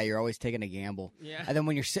 Oh yeah, you're always taking a gamble. Yeah. And then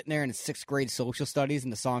when you're sitting there in 6th grade social studies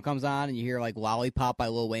and the song comes on and you hear like "Lollipop" by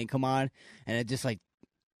Lil Wayne come on, and it just like,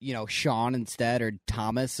 you know, Sean instead or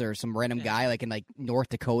Thomas or some random guy like in like North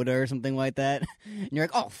Dakota or something like that, and you're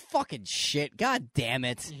like, oh fucking shit, god damn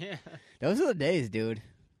it. Yeah. Those are the days, dude.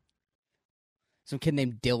 Some kid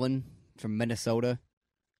named Dylan from Minnesota.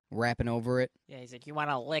 Rapping over it. Yeah, he's like, you want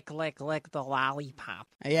to lick the lollipop.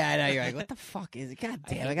 Yeah, I know. You're like, what the fuck is it? God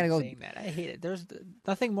damn, I gotta go. That. I hate it. There's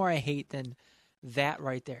nothing more I hate than that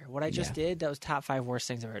right there. What I just did, that was top 5 worst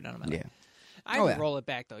things I've ever done in my life. I roll it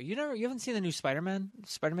back though. You haven't seen the new Spider-Man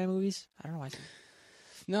movies? I don't know why.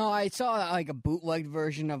 No, I saw like a bootlegged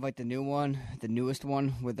version of like the newest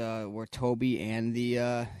one with where Toby and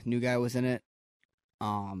the new guy was in it.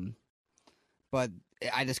 But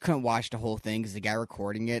I just couldn't watch the whole thing because the guy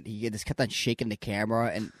recording it, he just kept on shaking the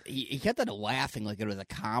camera, and he kept on laughing like it was a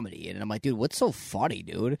comedy. And I'm like, dude, what's so funny,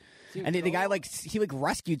 dude? And the guy he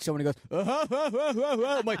rescued someone and goes,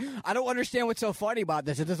 I'm like, I don't understand what's so funny about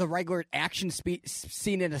this. If there's a regular action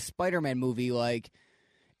scene in a Spider-Man movie, like,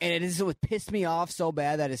 and it would piss me off so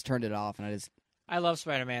bad that I just turned it off, and I love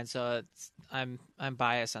Spider-Man, so I'm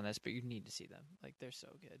biased on this, but you need to see them. Like, they're so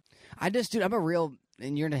good. Dude, I'm a real,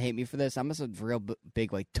 and you're gonna hate me for this, I'm just a real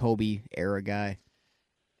big like Toby era guy.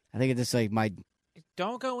 I think it's just like my.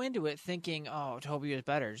 Don't go into it thinking, oh, Toby was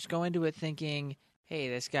better. Just go into it thinking, hey,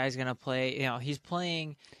 this guy's gonna play. You know, he's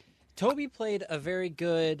playing. Toby played a very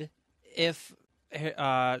good if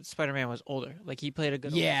Spider-Man was older. Like, he played a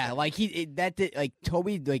good. Yeah, like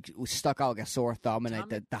Toby like stuck out like a sore thumb in like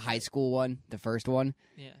the high school one, the first one.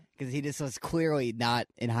 Yeah, because he just was clearly not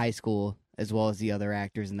in high school as well as the other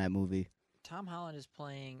actors in that movie. Tom Holland is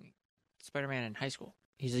playing Spider-Man in high school.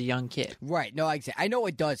 He's a young kid. Right. No, I know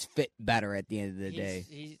it does fit better at the end of the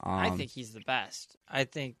day. I think he's the best. I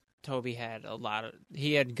think Toby had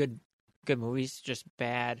he had good movies, just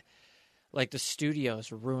bad. Like, the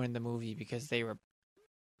studios ruined the movie because they were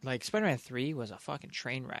like, Spider-Man 3 was a fucking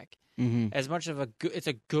train wreck. Mm-hmm. As much of it's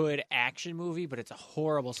a good action movie, but it's a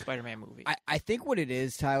horrible Spider-Man movie. I think what it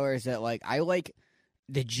is, Tyler, is that like I like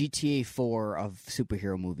the GTA 4 of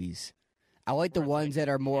superhero movies. I like the ones that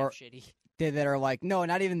are more shitty. That are like, no,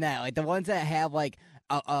 not even that. Like the ones that have like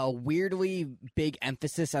a weirdly big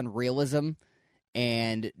emphasis on realism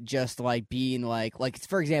and just like being like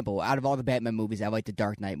for example, out of all the Batman movies, I like the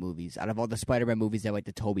Dark Knight movies. Out of all the Spider-Man movies, I like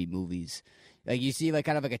the Tobey movies. Like, you see like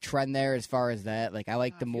kind of like a trend there as far as that. Like, I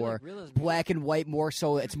like the more black and white, more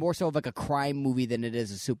so. It's more so of like a crime movie than it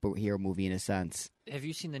is a superhero movie in a sense. Have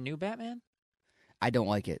you seen the new Batman? I don't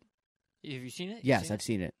like it. Have you seen it? Yes, I've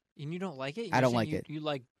seen it. And you don't like it? I don't like it. You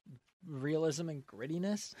like realism and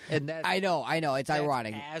grittiness? And that, I know. It's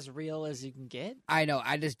ironic. As real as you can get? I know.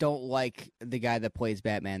 I just don't like the guy that plays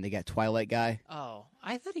Batman, the Twilight guy. Oh,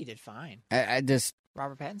 I thought he did fine.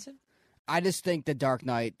 Robert Pattinson? I just think the Dark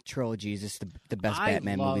Knight trilogy is just the best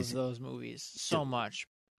Batman movies. I love those movies so much.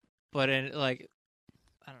 But I don't know.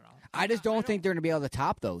 I just don't think they're going to be able to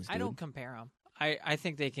top those, dude. I don't compare them. I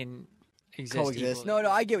think they can coexist. No,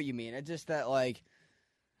 I get what you mean. It's just that, like,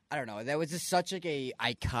 I don't know. That was just such like a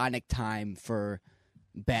iconic time for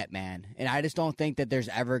Batman, and I just don't think that it's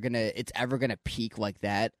ever gonna peak like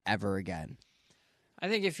that ever again. I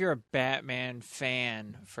think if you're a Batman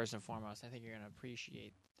fan, first and foremost, I think you're gonna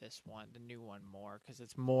appreciate this one, the new one, more because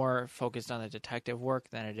it's more focused on the detective work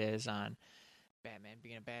than it is on Batman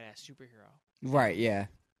being a badass superhero. Right? Yeah.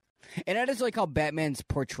 And I just like how Batman's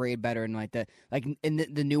portrayed better, and like in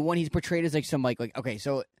the new one, he's portrayed as like some like okay,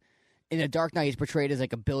 so in The Dark Knight, he's portrayed as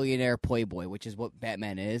like a billionaire playboy, which is what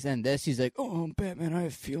Batman is. And this, he's like, oh, I'm Batman, I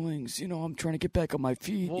have feelings. You know, I'm trying to get back on my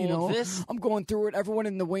feet. Well, you know, I'm going through it. Everyone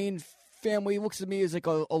in the Wayne family looks at me as like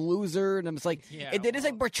a loser, and I'm just like, they just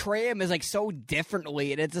like portray him as like so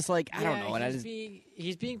differently, and it's just like I don't know. And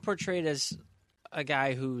he's being portrayed as a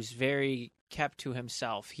guy who's very kept to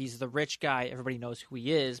himself. He's the rich guy. Everybody knows who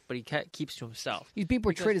he is, but he keeps to himself. He's being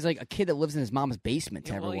portrayed as like a kid that lives in his mom's basement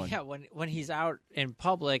to everyone. Yeah, when he's out in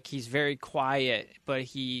public, he's very quiet, but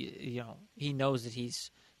he knows that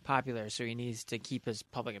he's popular, so he needs to keep his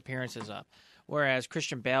public appearances up. Whereas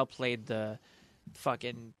Christian Bale played the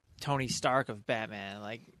fucking Tony Stark of Batman,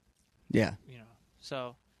 like, yeah,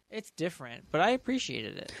 so it's different, but I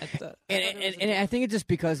appreciated it. And I think it's just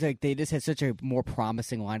because like they just had such a more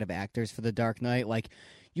promising line of actors for The Dark Knight. Like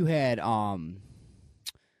you had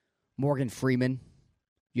Morgan Freeman,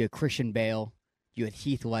 you had Christian Bale, you had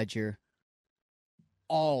Heath Ledger,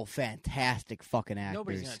 all fantastic fucking actors.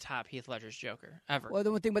 Nobody's gonna top Heath Ledger's Joker ever. Well,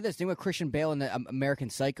 the one thing about this, think about Christian Bale in the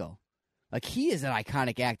American Psycho. Like he is an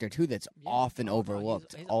iconic actor too that's often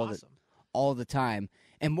overlooked he's all awesome. the time.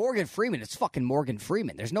 And Morgan Freeman, it's fucking Morgan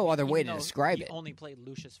Freeman. There's no other way to describe it. He only played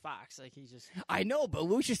Lucius Fox. Like he just. I know, but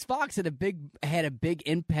Lucius Fox had a big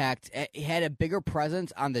impact. He had a bigger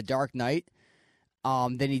presence on The Dark Knight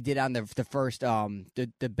than he did on the first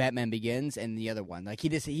the Batman Begins and the other one. Like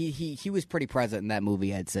he was pretty present in that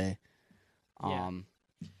movie, I'd say. Yeah.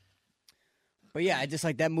 But yeah, just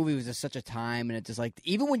like that movie was just such a time, and it's just like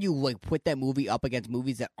even when you like put that movie up against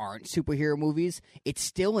movies that aren't superhero movies, it's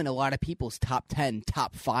still in a lot of people's top 10,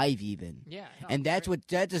 top 5 even. Yeah, and that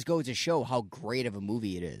just goes to show how great of a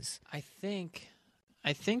movie it is. I think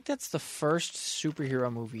that's the first superhero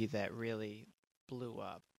movie that really blew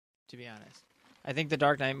up. To be honest, I think the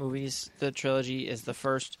Dark Knight movies, the trilogy, is the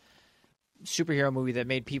first superhero movie that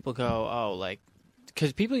made people go, "Oh, like."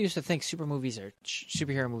 Because people used to think superhero movies are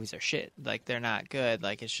shit. Like, they're not good.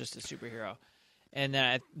 Like, it's just a superhero.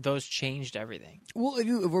 And those changed everything. Well,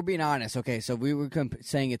 if we're being honest, okay, so we were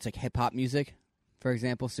saying it's like hip-hop music, for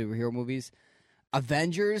example, superhero movies.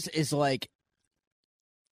 Avengers is like...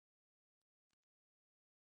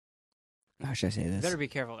 How should I say this? You better be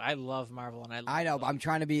careful. I love Marvel, and I know, but I'm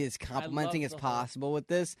trying to be as complimenting as possible with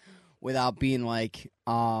this without being like...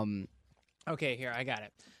 Okay, here, I got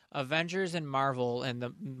it. Avengers and Marvel, and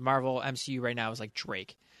the Marvel MCU right now is like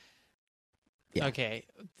Drake. Yeah. Okay,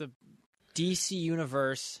 the DC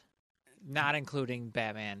universe, not including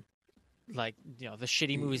Batman, like the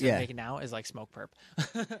shitty movies they're making now, is like Smoke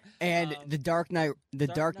Perp. And the Dark Knight,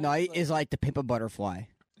 Dark Knight is like the Pimp a Butterfly.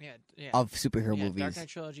 Of superhero movies. Dark Knight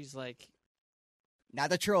trilogy's like, not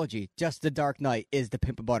the trilogy, just the Dark Knight is the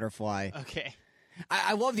Pimp a Butterfly. Okay.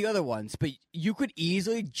 I love the other ones, but you could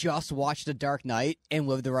easily just watch The Dark Knight and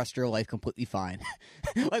live the rest of your life completely fine.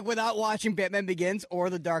 Like, without watching Batman Begins or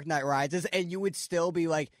The Dark Knight Rises, and you would still be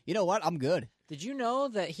like, you know what, I'm good. Did you know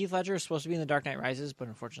that Heath Ledger was supposed to be in The Dark Knight Rises, but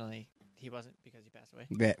unfortunately he wasn't because he passed away?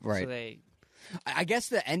 Yeah, right. So I guess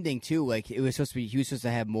the ending, too, like, he was supposed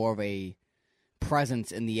to have more of a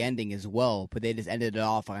presence in the ending as well, but they just ended it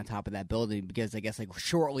off on top of that building because I guess like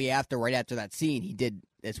right after that scene,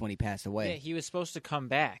 that's when he passed away. Yeah, he was supposed to come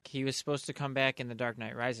back. He was supposed to come back in The Dark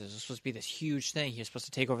Knight Rises. It was supposed to be this huge thing. He was supposed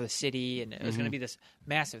to take over the city, and it was going to be this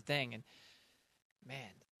massive thing. And man,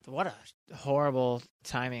 what a horrible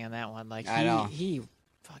timing on that one. Like he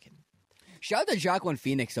fucking. Shout out to Joaquin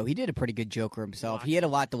Phoenix though. He did a pretty good Joker himself. He had a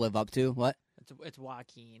lot to live up to. What? It's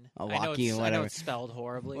Joaquin. Oh, Joaquin, whatever. I know it's spelled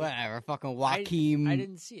horribly. Whatever, fucking Joaquin. I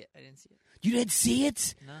didn't see it. You didn't see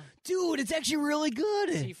it? No. Dude, it's actually really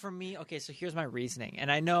good. See, for me, okay, so here's my reasoning. And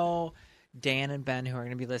I know Dan and Ben, who are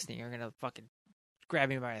going to be listening, are going to fucking grab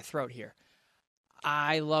me by the throat here.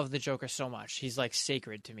 I love the Joker so much. He's, like,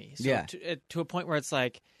 sacred to me. So to a point where it's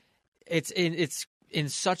like, it's in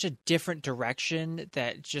such a different direction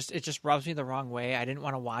that it just rubs me the wrong way. I didn't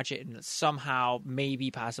want to watch it and somehow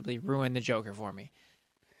maybe possibly ruin the Joker for me.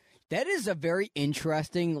 That is a very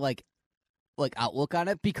interesting like outlook on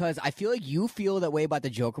it because I feel like you feel that way about the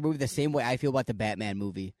Joker movie the same way I feel about the Batman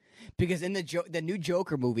movie. Because in the new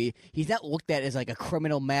Joker movie, he's not looked at as like a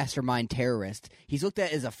criminal mastermind terrorist. He's looked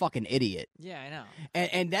at as a fucking idiot. Yeah, I know.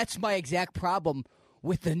 And that's my exact problem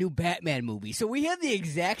with the new Batman movie. So we have the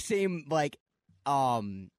exact same like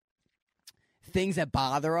things that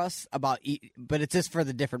bother us about but it's just for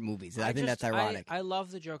the different movies. I think that's ironic. I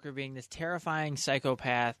love the Joker being this terrifying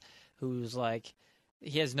psychopath who's like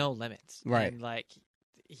he has no limits. Right. And like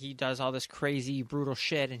he does all this crazy brutal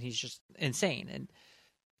shit and he's just insane. And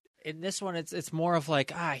in this one, it's more of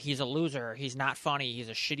like, he's a loser, he's not funny, he's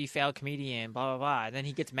a shitty failed comedian, blah blah blah. And then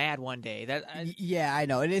he gets mad one day. Yeah, I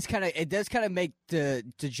know. It does kind of make the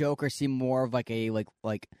Joker seem more of like a like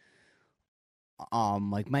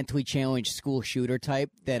mentally challenged school shooter type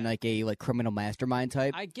than like a criminal mastermind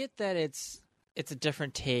type. I get that it's a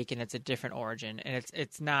different take and it's a different origin, and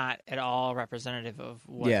it's not at all representative of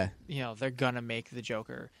what they're gonna make the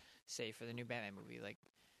Joker say for the new Batman movie. Like,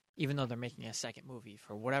 even though they're making a second movie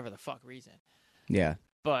for whatever the fuck reason. Yeah.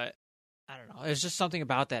 But I don't know. There's just something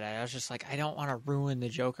about that. I was just like, I don't want to ruin the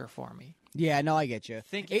Joker for me. Yeah, no, I get you.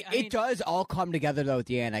 It does all come together though at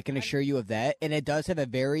the end. I can assure you of that, and it does have a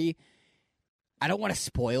very. I don't want to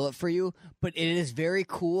spoil it for you, but it is very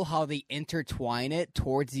cool how they intertwine it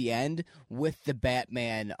towards the end with the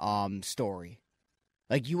Batman story.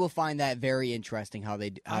 Like, you will find that very interesting how they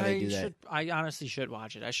do that. I honestly should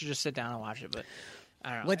watch it. I should just sit down and watch it, but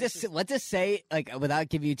I don't know. Let's just say, like, without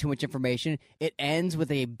giving you too much information, it ends with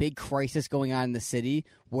a big crisis going on in the city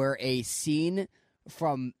where a scene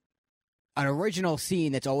from an original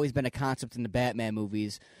scene that's always been a concept in the Batman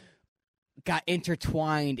movies got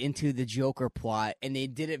intertwined into the Joker plot, and they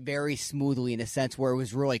did it very smoothly in a sense where it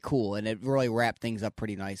was really cool, and it really wrapped things up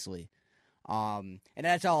pretty nicely. And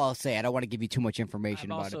that's all I'll say. I don't want to give you too much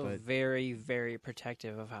information about it. I'm also very, very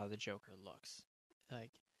protective of how the Joker looks.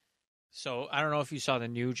 Like, so I don't know if you saw the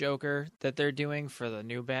new Joker that they're doing for the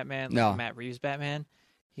new Batman, no. Matt Reeves Batman.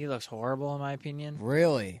 He looks horrible in my opinion.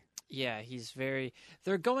 Really? Yeah,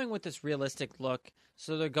 they're going with this realistic look.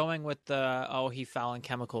 So they're going with he fell in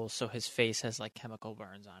chemicals, so his face has like chemical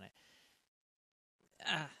burns on it.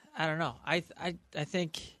 I don't know. I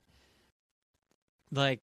think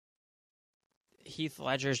like Heath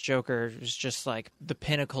Ledger's Joker is just like the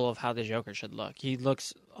pinnacle of how the Joker should look. He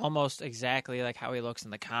looks almost exactly like how he looks in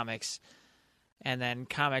the comics. And then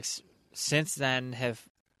comics since then have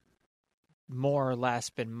more or less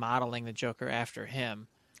been modeling the Joker after him.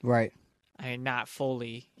 Right. I mean, not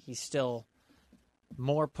fully. He's still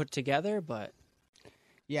more put together, but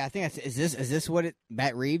yeah, I think is this what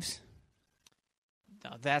Matt Reeves?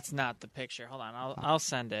 No, that's not the picture. Hold on, I'll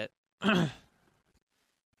send it. I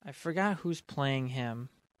forgot who's playing him.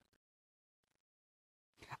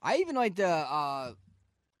 I even like the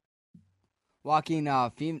Joaquin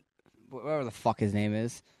whatever the fuck his name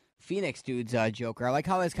is, Phoenix dude's Joker. I like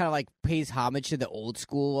how it's kind of like pays homage to the old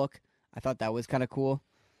school look. I thought that was kind of cool.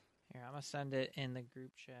 Here, I'm gonna send it in the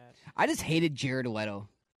group chat. I just hated Jared Leto.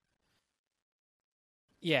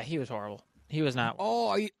 Yeah, he was horrible. He was not.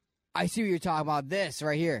 Oh, I see what you're talking about. This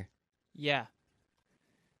right here. Yeah.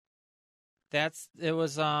 It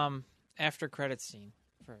was after credits scene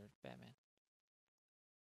for Batman.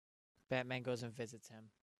 Batman goes and visits him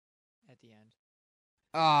at the end.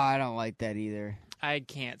 Oh, I don't like that either. I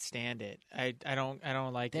can't stand it. I don't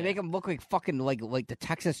like it. They make him look like fucking like the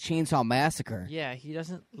Texas Chainsaw Massacre. Yeah, he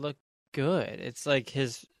doesn't look good. It's like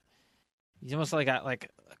he's almost like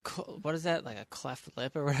what is that, like a cleft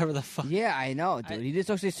lip or whatever the fuck. Yeah, I know, dude. He just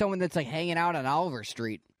looks like someone that's like hanging out on Oliver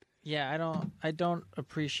Street. Yeah, I don't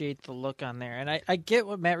appreciate the look on there, and I get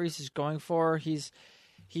what Matt Reeves is going for. He's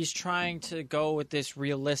trying to go with this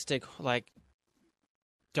realistic, like,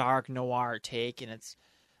 dark noir take, and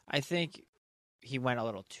I think he went a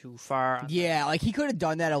little too far. Yeah, like he could have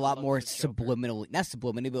done that a lot more subliminally. Not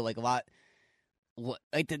subliminally, but like a lot.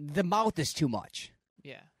 Like the mouth is too much.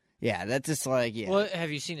 Yeah. Yeah, that's just like, yeah. Well,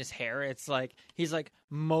 have you seen his hair? It's like he's like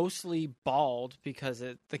mostly bald because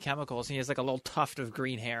of the chemicals, and he has like a little tuft of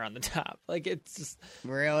green hair on the top. Like, it's just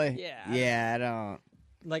really. Yeah. Yeah, I don't.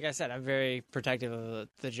 Like I said, I'm very protective of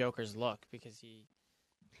the Joker's look because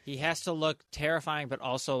he has to look terrifying, but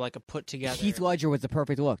also like a put together. Heath Ledger was the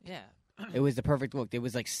perfect look. Yeah. It was the perfect look. It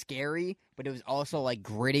was like scary, but it was also like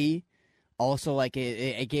gritty. Also, like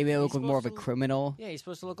it gave it a look more of a criminal. Yeah, he's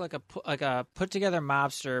supposed to look like a put together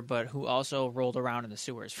mobster, but who also rolled around in the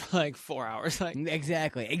sewers for like 4 hours. Like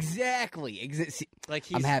exactly. Like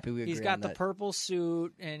I'm happy we agree. He's got on the that. purple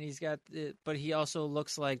suit, and he's got, but he also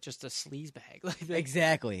looks like just a sleaze bag. Like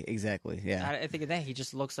exactly. Yeah, I think of that. He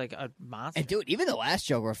just looks like a monster. And dude, even the last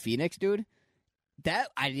Joker, Phoenix, dude. That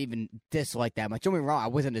I didn't even dislike that much. Don't get me wrong, I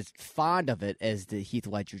wasn't as fond of it as the Heath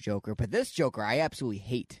Ledger Joker, but this Joker I absolutely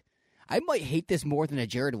hate. I might hate this more than a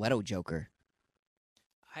Jared Leto Joker.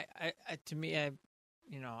 To me,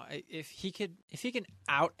 if he can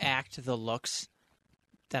outact the looks,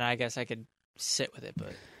 then I guess I could sit with it.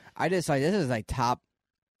 But I just like this is like top.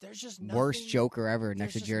 There's just worst Joker ever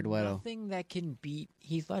next to Jared Leto. Nothing that can beat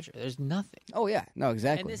Heath Ledger. There's nothing. Oh yeah, no,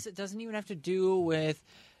 exactly. And this it doesn't even have to do with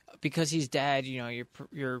because he's dead.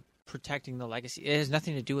 You're protecting the legacy. It has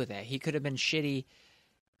nothing to do with that. He could have been shitty,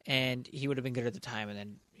 and he would have been good at the time, and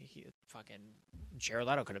then he fucking Jared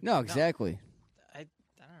Leto could have. No, exactly. I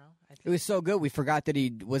don't know. It was so good we forgot that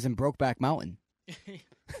he was in Brokeback Mountain.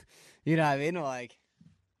 You know what I mean? Like,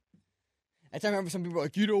 I remember some people were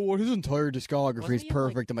like, you know what? His entire discography is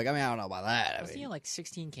perfect. I'm like, I don't know about that. Wasn't he in like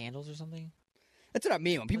 16 Candles or something? That's what I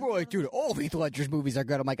mean. When people are like, dude, all of Heath Ledger's movies are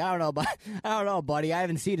good. I'm like, I don't know, buddy. I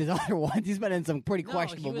haven't seen his other ones. He's been in some pretty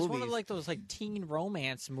questionable movies. He was one of like those like teen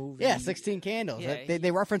romance movies. Yeah, 16 Candles. Yeah,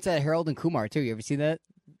 they reference that Harold and Kumar too. You ever see that?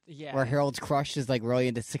 Yeah. Where Harold's crush is like really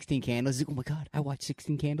into 16 Candles. He's like, oh my god, I watched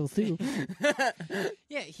 16 Candles too.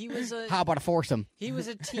 Yeah, he was a. How about a foursome? He was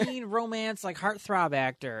a teen romance like heartthrob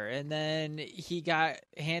actor, and then he got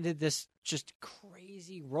handed this just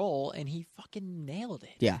crazy role, and he fucking nailed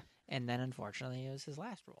it. Yeah. And then, unfortunately, it was his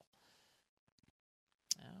last role.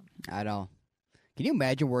 I know. Can you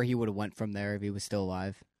imagine where he would have went from there if he was still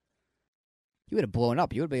alive? He would have blown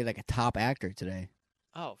up. He would be like a top actor today.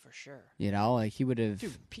 Oh, for sure. You know, like he would have.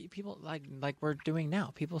 Dude, people like we're doing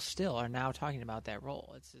now. People still are now talking about that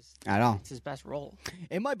role. It's his. I know. It's his best role.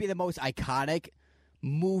 It might be the most iconic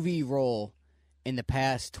movie role in the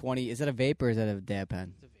past 20. Is that a vape or is that a dab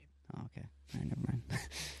pen? It's a vape. Oh, okay. All right, never mind.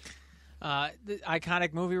 The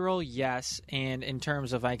iconic movie role, yes, and in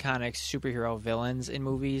terms of iconic superhero villains in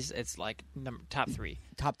movies, it's like top 3.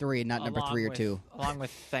 Top 3, not number 3 or 2. Along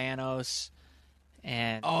with Thanos,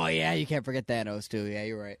 and oh yeah, you can't forget Thanos too. Yeah,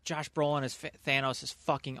 you're right. Josh Brolin as Thanos is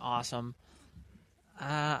fucking awesome.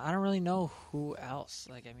 I don't really know who else.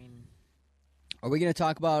 Like, I mean, are we gonna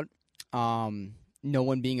talk about no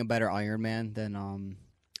one being a better Iron Man than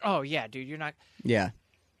Oh yeah, dude, you're not. Yeah.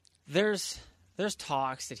 There's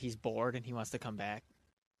talks that he's bored and he wants to come back.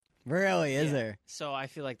 Really? Is there? So I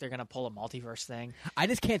feel like they're gonna pull a multiverse thing. I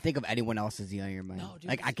just can't think of anyone else as the Iron Man. No, dude,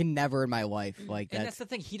 like I can never in my life like that. And that's the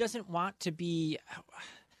thing. He doesn't want to be.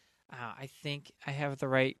 I think I have the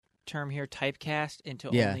right term here. Typecast into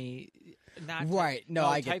only not right. No,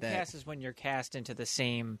 I get that. Typecast is when you're cast into the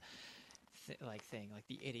same thing, like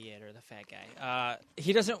the idiot or the fat guy.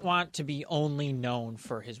 He doesn't want to be only known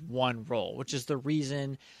for his one role, which is the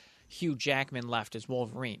reason Hugh Jackman left as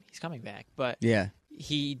Wolverine. He's coming back, but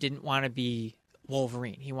he didn't want to be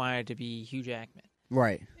Wolverine. He wanted to be Hugh Jackman.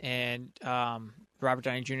 Right. And Robert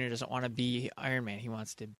Downey Jr. doesn't want to be Iron Man. He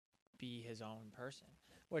wants to be his own person,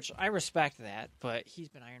 which I respect that, but he's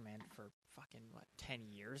been Iron Man for fucking, 10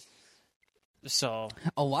 years? So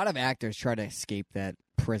a lot of actors try to escape that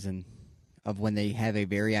prison of when they have a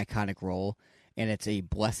very iconic role, and it's a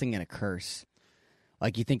blessing and a curse.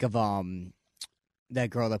 Like, you think of that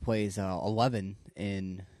girl that plays 11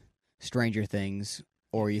 in Stranger Things,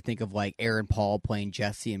 or you think of like Aaron Paul playing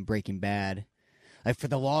Jesse in Breaking Bad. Like, for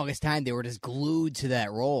the longest time, they were just glued to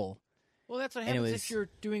that role. Well, that's what happens if you're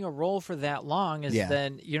doing a role for that long, is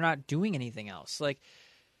then you're not doing anything else. Like,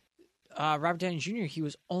 Robert Downey Jr., he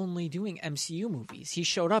was only doing MCU movies. He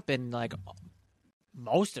showed up in like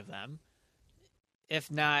most of them. If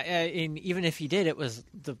not, even if he did, it was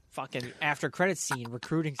the fucking after credits scene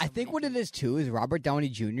recruiting somebody. I think what it is, too, is Robert Downey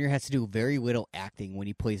Jr. has to do very little acting when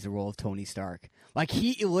he plays the role of Tony Stark. Like,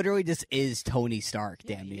 he literally just is Tony Stark,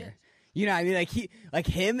 damn near. You know what I mean? Like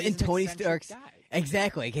him and Tony Stark's... guy.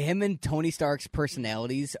 Exactly. Like, him and Tony Stark's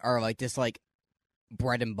personalities are, like, just, like,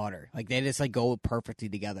 bread and butter. Like, they just, like, go perfectly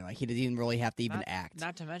together. Like, he doesn't even really have to even act.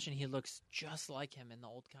 Not to mention, he looks just like him in the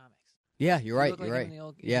old comics. Yeah, you're right. You're right.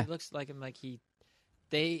 He looks like him, like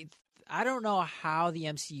I don't know how the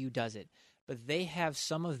MCU does it, but they have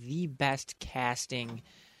some of the best casting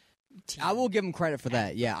team. I will give them credit for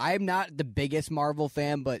that. Yeah, I'm not the biggest Marvel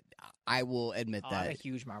fan, but I will admit that. I'm a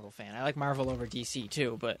huge Marvel fan. I like Marvel over DC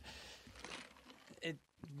too, but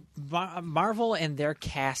Marvel and their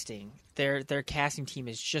casting, their casting team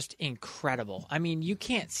is just incredible. I mean, you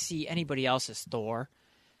can't see anybody else's Thor.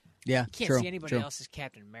 Yeah, you can't see anybody else's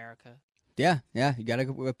Captain America. Yeah, you got a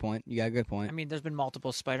good point. I mean, there's been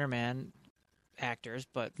multiple Spider-Man actors,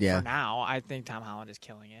 but for now, I think Tom Holland is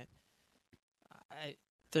killing it.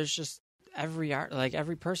 There's just every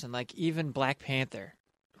person, like even Black Panther,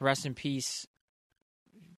 rest in peace.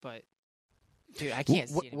 But dude, I can't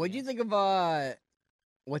see. What do you think of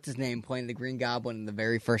what's his name playing the Green Goblin in the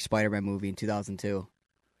very first Spider-Man movie in 2002? What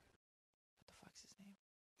the fuck's his name?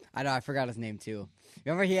 I know, I forgot his name too.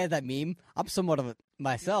 Remember he had that meme? I'm somewhat of a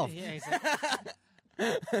myself. Yeah, he's like,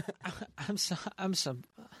 I'm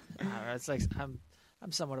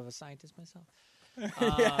somewhat of a scientist myself.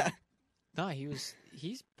 No, he's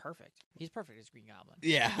perfect. He's perfect as Green Goblin.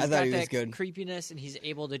 Yeah, I thought he was good. Creepiness, and he's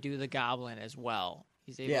able to do the Goblin as well.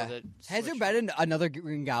 He's able to. Has there been another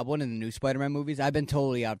Green Goblin in the new Spider-Man movies? I've been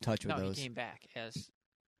totally out of touch with those. No, he came back as.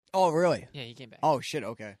 Oh, really? Yeah, he came back. Oh shit!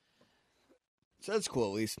 Okay. So that's cool,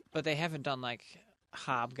 at least. But they haven't done like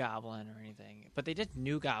Hobgoblin or anything, but they did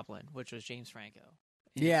New Goblin, which was James Franco.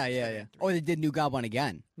 Yeah. Oh, they did New Goblin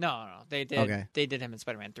again. No, they did. Okay. They did him in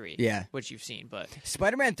Spider-Man 3. Yeah, which you've seen, but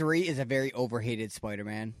Spider-Man 3 is a very overhated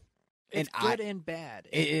Spider-Man. It's good and bad.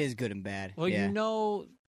 It is good and bad. Well, you know,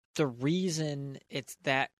 the reason it's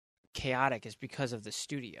that chaotic is because of the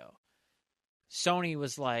studio. Sony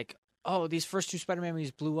was like, "Oh, these first 2 Spider-Man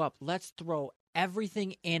movies blew up. Let's throw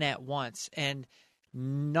everything in at once." And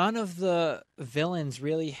none of the villains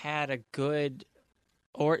really had a good,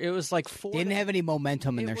 or it was like 4. They didn't have any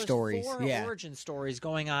momentum in their stories. 4 origin stories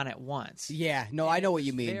going on at once. Yeah, no, And I know what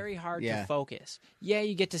you mean. It's very hard to focus. Yeah,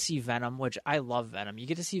 you get to see Venom, which I love Venom. You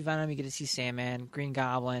get to see Venom, you get to see Sandman, Green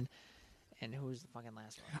Goblin, and who was the fucking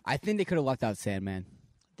last one? I think they could have left out Sandman.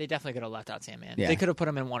 They definitely could have left out Sandman. Yeah. They could have put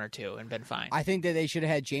him in 1 or 2 and been fine. I think that they should have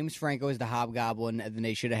had James Franco as the Hobgoblin, and then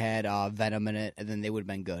they should have had Venom in it, and then they would have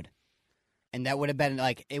been good. And that would have been,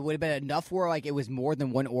 like, it would have been enough where, like, it was more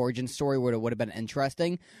than one origin story where it would have been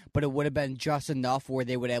interesting, but it would have been just enough where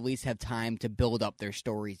they would at least have time to build up their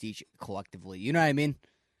stories each collectively. You know what I mean?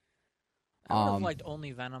 I would have liked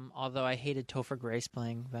only Venom, although I hated Topher Grace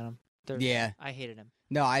playing Venom. Yeah. I hated him.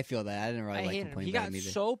 No, I feel that. I didn't really like him. him playing He Venom got either.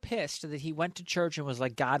 so pissed that he went to church and was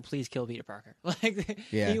like, "God, please kill Peter Parker." Like,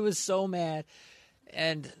 Yeah. he was so mad.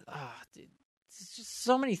 And dude, it's just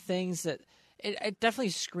so many things that it definitely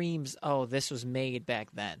screams, "Oh, this was made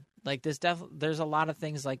back then." Like, there's a lot of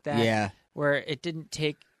things like that. Yeah. Where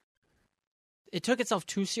it took itself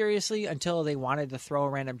too seriously until they wanted to throw a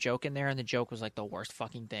random joke in there, and the joke was like the worst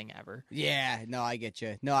fucking thing ever. Yeah. No, I get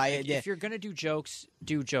you. No, If you're gonna do jokes,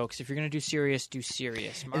 do jokes. If you're gonna do serious, do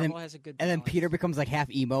serious. Marvel has a good balance. And then Peter becomes like half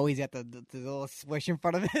emo. He's got the little swish in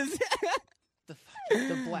front of his.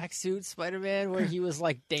 the black suit Spider-Man where he was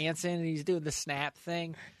like dancing and he's doing the snap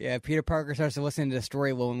thing. Yeah, Peter Parker starts to listen to the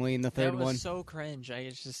story lonely in the third That was one. so cringe.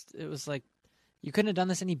 It was like, you couldn't have done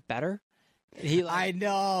this any better. I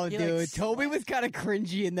know, dude. like, Toby was kind of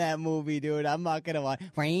cringy in that movie, dude. I'm not gonna lie.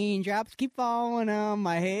 Raindrops keep falling on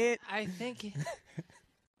my head. I think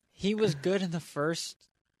he was good in the first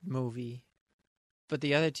movie, but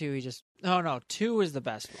the other 2 no, 2 is the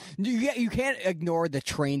best one. You can't ignore the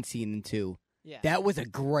train scene in 2. Yeah, That was a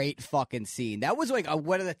great fucking scene. That was like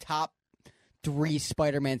one of the top 3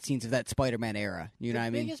 Spider-Man scenes of that Spider-Man era. You know what I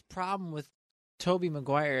mean? The biggest problem with Tobey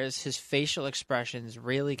Maguire is his facial expressions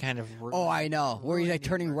really kind of Oh, I know. Where he's like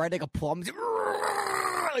turning red like a plum.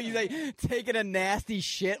 He's like taking a nasty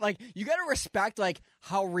shit. Like, you gotta respect like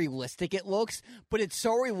how realistic it looks, but it's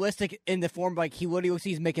so realistic in the form like he literally looks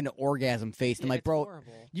like he's making an orgasm face. I'm like, bro,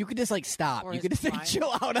 horrible. you could just like stop. Or You his could just like crying-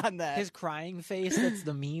 chill out on that. His crying face, that's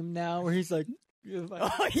the meme now, where he's like,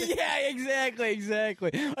 Oh, yeah, exactly. Like,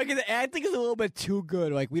 the acting is a little bit too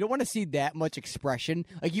good. Like, we don't want to see that much expression.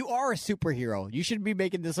 Like, you are a superhero. You should be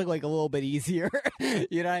making this look like a little bit easier.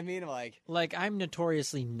 You know what I mean? Like, I'm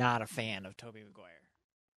notoriously not a fan of Tobey Maguire.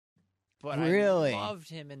 But Really? I loved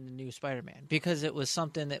him in the new Spider-Man because it was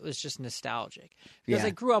something that was just nostalgic. Because Yeah.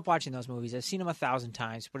 I grew up watching those movies. I've seen them 1,000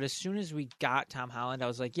 times. But as soon as we got Tom Holland, I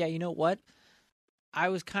was like, yeah, you know what? I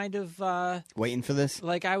was kind of Waiting for this?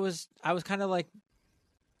 like I was kind of like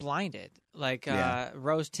blinded, like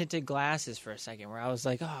rose tinted glasses for a second, where I was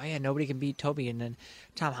like, oh yeah, nobody can beat Tobey. And then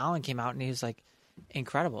Tom Holland came out and he was like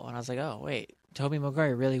incredible, and I was like, oh wait, Tobey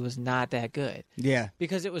Maguire really was not that good. Yeah.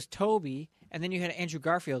 Because it was Tobey, and then you had Andrew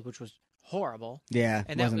Garfield, which was horrible. Yeah.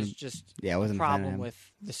 And that was just I wasn't a a fan of problem him.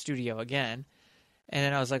 with the studio again. And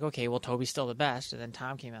then I was like, okay, well, Tobey's still the best. And then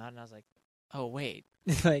Tom came out, and I was like, oh wait,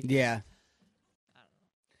 like Yeah.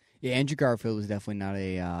 Yeah, Andrew Garfield was definitely not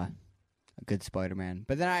a good Spider-Man.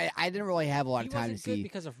 But then I didn't really have a lot he of time to wasn't good see.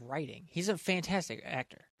 because of writing. He's a fantastic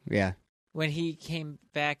actor. Yeah. When he came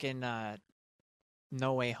back in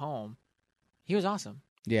No Way Home, he was awesome.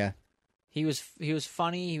 Yeah. He was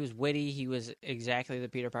funny. He was witty. He was exactly the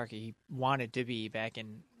Peter Parker he wanted to be back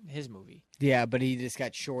in his movie. Yeah, but he just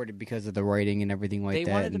got shorted because of the writing and everything like They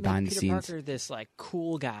that wanted and to behind make the Peter scenes. Parker this like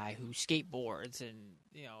cool guy who skateboards, and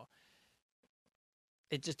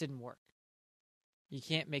it just didn't work. You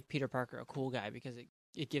can't make Peter Parker a cool guy because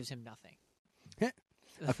it gives him nothing.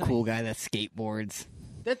 A cool guy that skateboards.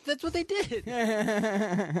 That's what they did.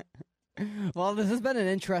 Well, this has been an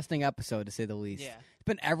interesting episode to say the least. Yeah. It's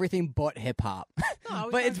been everything but hip hop. No,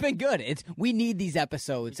 But it's been good. We need these we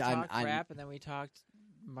episodes talked on rap, and then we talked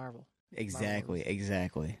Marvel. Exactly.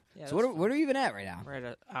 Yeah, So that's what are we even at right now? We're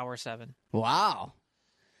at hour 7. Wow.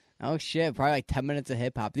 Oh shit, probably like 10 minutes of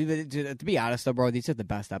hip hop. To be honest though, bro, these are the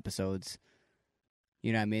best episodes.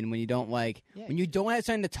 You know what I mean? When you don't when you don't have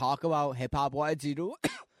something to talk about hip hop wise, you don't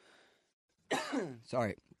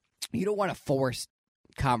Sorry. You don't want to force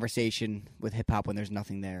conversation with hip hop when there's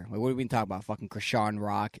nothing there. Like, what are we talking about? Fucking Krishan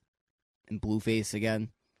Rock and Blueface again?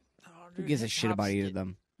 Who gives a shit about either of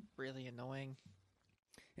them? Really annoying.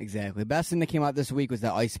 Exactly. The best thing that came out this week was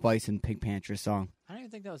that Ice Spice and Pink Panther song. I don't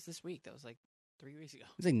even think that was this week. That was like 3 weeks ago.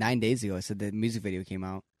 It was like 9 days ago. I said the music video came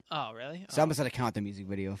out. Oh, really? So I'm just going to count the music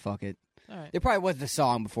video. Fuck it. All right. There probably was the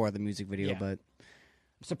song before the music video, Yeah. but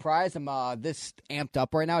I'm surprised I'm this amped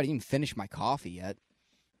up right now. I didn't even finish my coffee yet.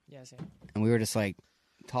 Yeah, same. And we were just like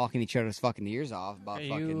talking each other's fucking ears off about Are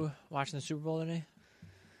fucking. you watching the Super Bowl today?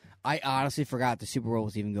 I honestly forgot the Super Bowl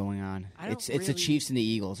was even going on. It's the Chiefs and the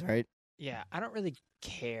Eagles, right? Yeah, I don't really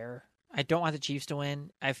care. I don't want the Chiefs to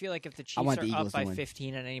win. I feel like if the Chiefs want are the up Eagles to by win.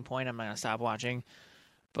 15 at any point, I'm going to stop watching.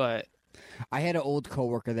 But I had an old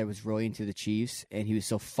coworker that was really into the Chiefs, and he was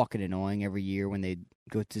so fucking annoying every year when they'd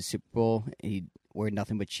go to the Super Bowl, and he'd wear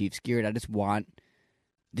nothing but Chiefs gear. And I just want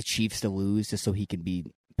the Chiefs to lose just so he can be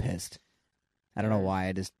pissed. I don't know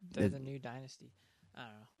why. they're the new dynasty. I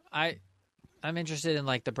don't know. I'm interested in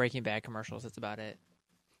like the Breaking Bad commercials. That's about it.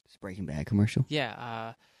 It's a Breaking Bad commercial.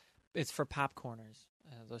 Yeah, it's for Popcorners,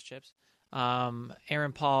 those chips.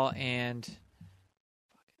 Aaron Paul and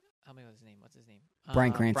help me with his name. What's his name?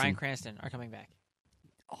 Bryan Cranston. Bryan Cranston are coming back.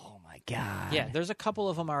 Oh my god. Yeah, there's a couple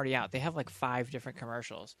of them already out. They have like 5 different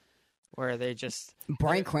commercials where they just.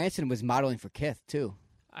 Bryan Cranston was modeling for Kith too.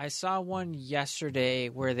 I saw one yesterday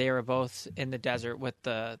where they were both in the desert with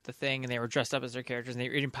the thing, and they were dressed up as their characters, and they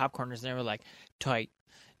were eating popcorners, and they were like, tight,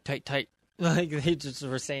 tight, tight. Like, they just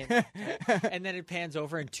were saying that. And then it pans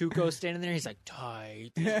over, and Tuco's standing there, he's like,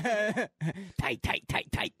 tight. Tight, tight, tight,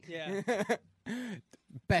 tight. Yeah.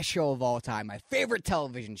 Best show of all time. My favorite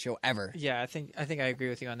television show ever. Yeah, I think I agree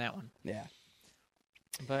with you on that one. Yeah.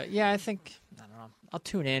 But, yeah, I don't know. I'll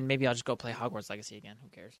tune in. Maybe I'll just go play Hogwarts Legacy again. Who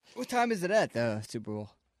cares? What time is it at, the Super Bowl?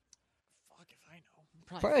 Fuck if I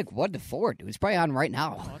know. Probably like 1 to 4, dude. It's probably on right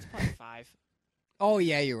now. Oh, it's probably 5. Oh,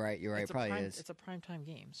 yeah, you're right. You're right. It's It probably prime, is. It's a primetime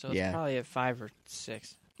game, so it's Yeah. probably at 5 or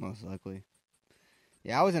 6. Most likely.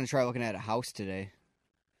 Yeah, I was going to try looking at a house today.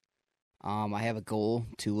 I have a goal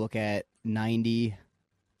to look at 90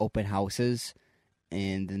 open houses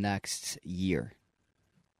in the next year.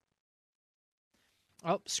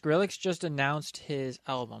 Oh, Skrillex just announced his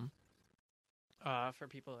album. For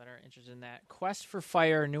people that are interested in that, Quest for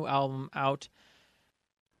Fire, new album out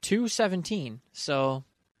 2/17. So,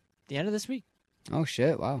 the end of this week Oh,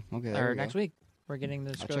 shit. Wow. Okay. there or we go. next week, we're getting the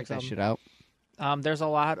I'll Skrillex check that album. shit out. There's a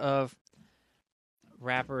lot of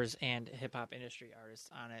rappers and hip hop industry artists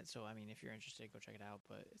on it. So, I mean, if you're interested, go check it out.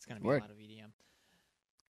 But it's gonna be Word. a lot of EDM.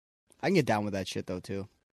 I can get down with that shit, though, too.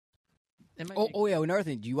 It might Oh, be- oh yeah. Another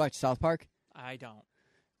thing. Do you watch South Park? I don't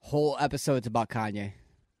Whole episode's about Kanye.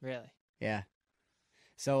 really. Yeah.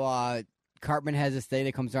 So, Cartman has this thing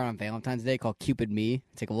that comes around on Valentine's Day called Cupid Me.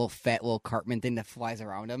 It's like a little fat little Cartman thing that flies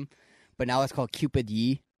around him. But now it's called Cupid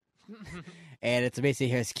Ye. And it's basically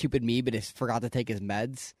his Cupid Me, but he forgot to take his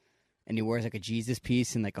meds. And he wears like a Jesus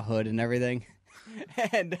piece and like a hood and everything.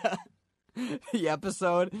 And the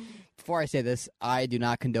episode, before I say this, I do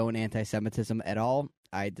not condone anti-Semitism at all.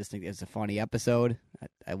 I just think it's a funny episode.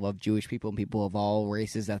 I love Jewish people and people of all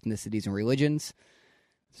races, ethnicities, and religions.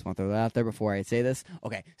 Just want to throw that out there before I say this.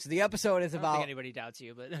 Okay, so the episode is I don't about think anybody doubts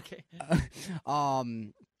you, but okay.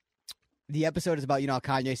 the episode is about, you know, how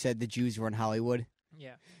Kanye said the Jews run Hollywood.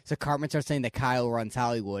 Yeah. So Cartman starts saying that Kyle runs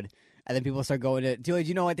Hollywood, and then people start going to. Do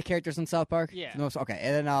you know like the characters in South Park? Yeah. No, okay,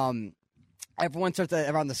 and then everyone starts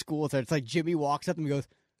around the school. So it's like Jimmy walks up and he goes,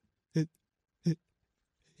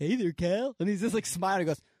 "Hey there, Cal," and he's just like smiling. He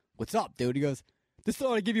goes, "What's up, dude?" He goes, "Just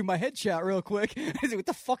thought I'd give you my headshot real quick." He's like, "What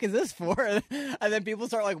the fuck is this for?" And then people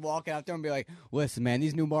start like walking up to him and be like, "Listen, man,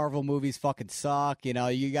 these new Marvel movies fucking suck. You know,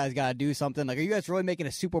 you guys gotta do something. Like, are you guys really making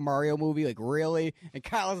a Super Mario movie? Like, really?" And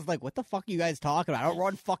Kyle's like, "What the fuck are you guys talking about? I don't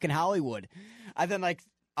run fucking Hollywood." And then like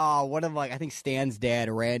one of like I think Stan's dad,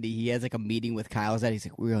 Randy, he has like a meeting with Kyle's dad. He's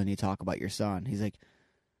like, "We really need to talk about your son." He's like,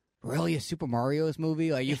 "Really, a Super Mario's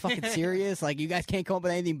movie? Like, you fucking serious? Like, you guys can't come up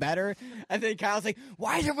with anything better?" And then Kyle's like,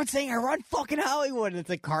 "Why is everyone saying I run fucking Hollywood?" And it's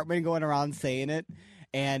like Cartman going around saying it.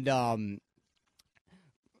 And then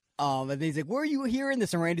he's like, "Where are you hearing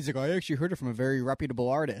this?" And Randy's like, "I actually heard it from a very reputable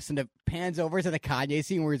artist." And it pans over to the Kanye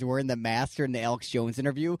scene where he's wearing the mask in the Alex Jones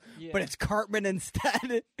interview, Yeah. but it's Cartman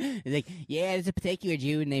instead. He's like, "Yeah, there's a particular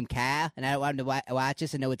Jew named Kyle, and I want him to watch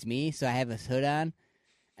this and know it's me, so I have this hood on."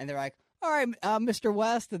 And they're like, "All right, Mr.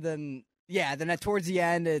 West," and then towards the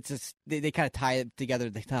end, it's just, they kind of tie it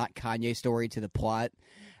together, the Kanye story to the plot,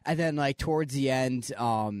 and then like towards the end,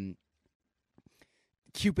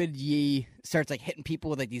 Cupid Ye starts like hitting people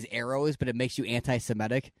with like these arrows, but it makes you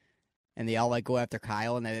anti-Semitic, and they all like go after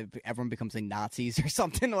Kyle, and then everyone becomes like Nazis or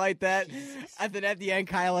something like that. And then at the end,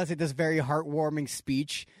 Kyle has like this very heartwarming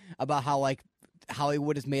speech about how like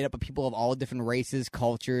Hollywood is made up of people of all different races,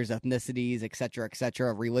 cultures, ethnicities,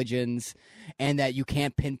 etc., religions, and that you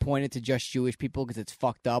can't pinpoint it to just Jewish people because it's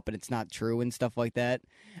fucked up and it's not true and stuff like that.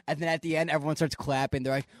 And then at the end, everyone starts clapping.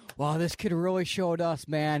 They're like, "Wow, this kid really showed us,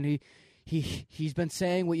 man. He's been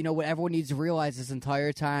saying what everyone needs to realize this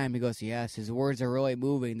entire time." He goes, "Yes, his words are really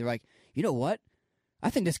moving." They're like, "You know what? I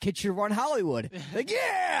think this kid should run Hollywood." Like,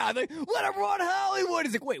 yeah, like, let him run Hollywood.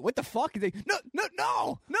 He's like, "Wait, what the fuck?" He's like, no,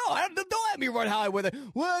 don't let me run Hollywood.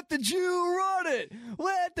 Let the Jew run it.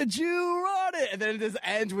 Let the Jew run it. And then it just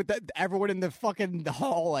ends with everyone in the fucking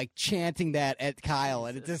hall like chanting that at Kyle,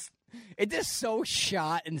 and it's just so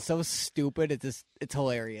shot and so stupid. It's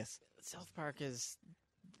hilarious. South Park is.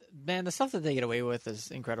 Man, the stuff that they get away with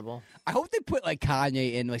is incredible. I hope they put like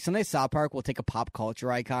Kanye in. Like sometimes South Park will take a pop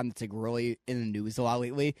culture icon that's like really in the news a lot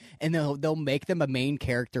lately, and they'll make them a main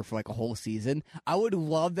character for like a whole season. I would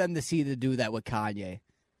love them to see them do that with Kanye.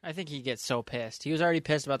 I think he gets so pissed. He was already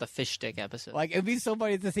pissed about the fish stick episode. Like it'd be so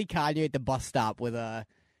funny to see Kanye at the bus stop with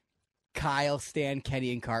Kyle, Stan,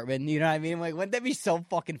 Kenny, and Cartman. You know what I mean? Like, wouldn't that be so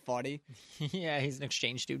fucking funny? Yeah, he's an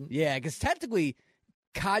exchange student. Yeah, because technically,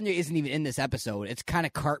 Kanye isn't even in this episode. It's kind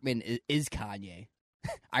of Cartman is Kanye,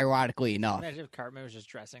 ironically enough. Imagine if Cartman was just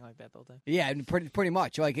dressing like that the whole time. Yeah, and pretty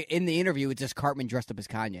much. Like in the interview, it's just Cartman dressed up as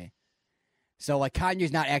Kanye. So like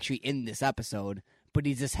Kanye's not actually in this episode, but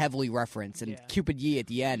he's just heavily referenced. And Cupid Yee at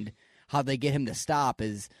the end, how they get him to stop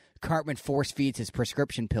is Cartman force feeds his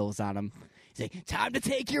prescription pills on him. He's like, "Time to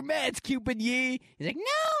take your meds, Cupid Yee." He's like,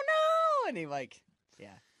 "No," and he like,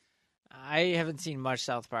 yeah. I haven't seen much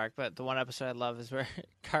South Park, but the one episode I love is where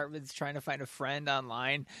Cartman's trying to find a friend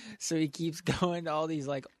online. So he keeps going to all these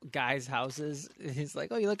like guys' houses. He's like,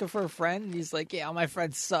 "Oh, you looking for a friend?" And he's like, "Yeah, all my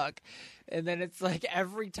friends suck." And then it's like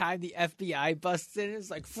every time the FBI busts in,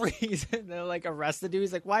 it's like freeze, and they're like arrest the dude.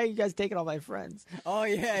 He's like, "Why are you guys taking all my friends?" Oh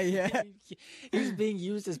yeah. He's being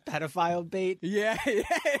used as pedophile bait. Yeah,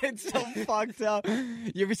 it's so fucked up.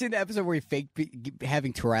 You ever seen the episode where he faked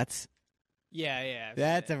having Tourette's? Yeah.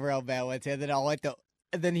 That's a real bad one too.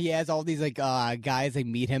 And then he has all these like guys like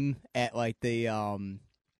meet him at like the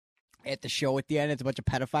show at the end. It's a bunch of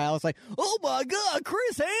pedophiles. Like, "Oh my god,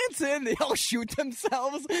 Chris Hansen!" They all shoot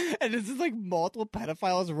themselves, and it's just like multiple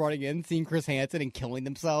pedophiles running in, seeing Chris Hansen and killing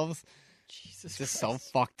themselves. Jesus, it's just so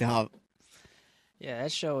fucked up. Yeah,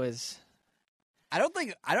 that show is. I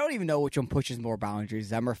don't even know which one pushes more boundaries,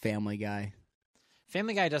 them or Family Guy.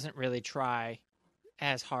 Family Guy doesn't really try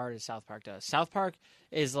as hard as South Park does. South Park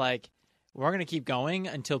is like, we're going to keep going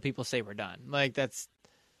until people say we're done. Like, that's...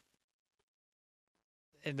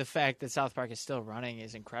 And the fact that South Park is still running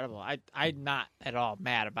is incredible. I'm not at all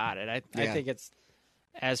mad about it. I think it's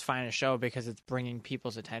as fine a show because it's bringing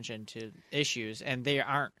people's attention to issues, and they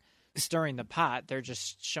aren't stirring the pot. They're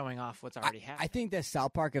just showing off what's already happening. I think that if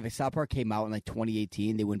South Park came out in like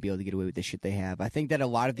 2018, they wouldn't be able to get away with the shit they have. I think that a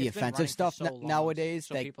lot of the offensive stuff nowadays,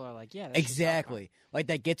 so people are like, yeah, that's exactly, like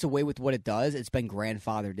that gets away with what it does. It's been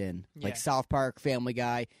grandfathered in, like South Park, Family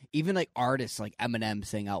Guy, even like artists like Eminem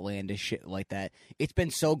saying outlandish shit like that. It's been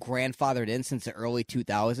so grandfathered in since the early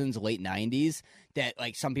 2000s, late 90s that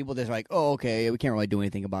like some people just like, "Oh, okay, we can't really do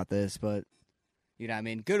anything about this." But you know what I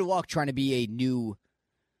mean? Good luck trying to be a new,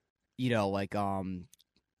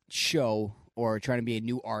 show or trying to be a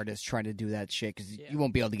new artist trying to do that shit because you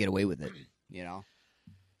won't be able to get away with it. Yeah,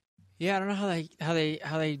 I don't know how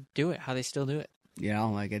they do it, how they still do it.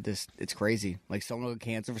 Like it's crazy. Like someone will get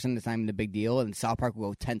cancer for something that's not even a big deal, and South Park will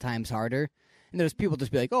go 10 times harder. And there's people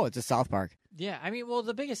just be like, "Oh, it's a South Park." Yeah, I mean, well,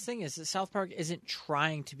 the biggest thing is that South Park isn't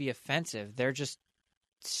trying to be offensive. They're just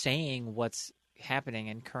saying what's happening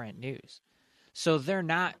in current news. So they're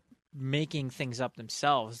not making things up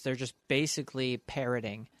themselves. They're just basically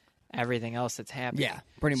parroting everything else that's happening. Yeah,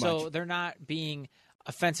 pretty much. So they're not being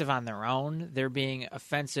offensive on their own. They're being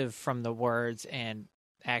offensive from the words and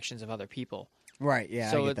actions of other people. Right, yeah,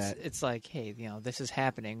 so I get that. It's like, hey, this is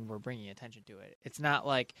happening. We're bringing attention to it. It's not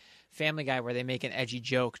like Family Guy where they make an edgy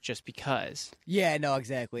joke just because. Yeah, no,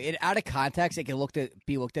 exactly. And out of context, it can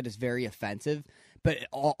be looked at as very offensive. But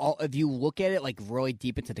if you look at it like really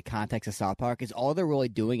deep into the context of South Park, is all they're really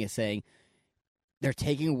doing is saying they're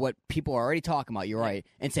taking what people are already talking about. You're right,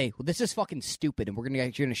 and saying, "Well, this is fucking stupid," and we're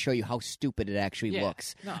gonna show you how stupid it actually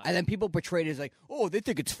looks. No. And then people portray it as like, "Oh, they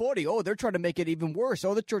think it's funny. Oh, they're trying to make it even worse.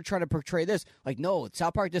 Oh, they're trying to portray this." Like, no,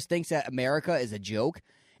 South Park just thinks that America is a joke,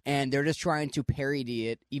 and they're just trying to parody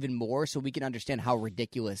it even more so we can understand how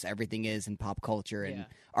ridiculous everything is in pop culture and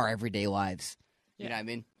our everyday lives. You know what I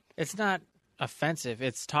mean? It's not offensive.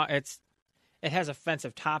 It's it has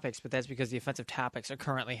offensive topics, but that's because the offensive topics are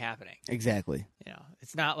currently happening. Exactly. You know,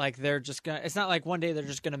 it's not like they're just gonna. It's not like one day they're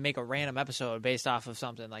just gonna make a random episode based off of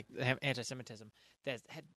something like anti-Semitism that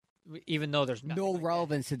had, even though there's no like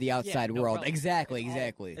relevance to the outside world. Relevance.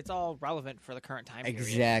 Exactly. It's all relevant for the current time period.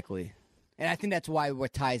 Exactly. And I think that's why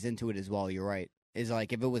what ties into it as well. You're right. Is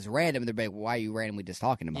like if it was random, they'd be like, "Why are you randomly just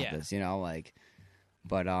talking about this?" You know, like.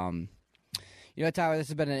 But you know, Tyler, this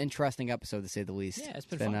has been an interesting episode to say the least. Yeah, it's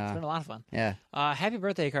been fun. It's been a lot of fun. Yeah. Happy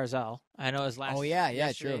birthday, Carzell. I know his last. Oh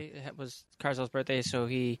yeah, true. It was Carzell's birthday, so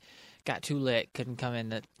he got too lit, couldn't come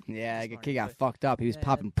in. He got fucked up. He was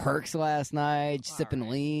popping perks last night, sipping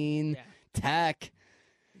lean, tech.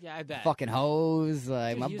 Yeah, I bet. Fucking hoes.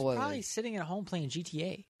 Like Dude, my he boy was probably sitting at home playing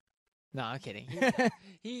GTA. No, I'm kidding.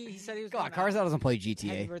 He said he was. God, Carzell doesn't play GTA.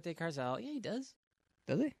 Happy birthday, Carzell. Yeah, he does.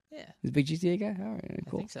 Does he? Yeah. He's a big GTA guy? All right,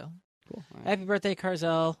 cool. I think so. Cool. Right. Happy birthday,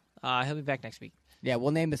 Carzell. He'll be back next week. Yeah,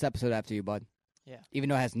 we'll name this episode after you, bud. Yeah. Even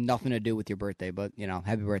though it has nothing to do with your birthday, but, you know,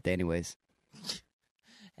 happy birthday anyways.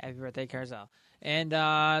 Happy birthday, Carzell. And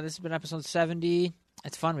this has been episode 70.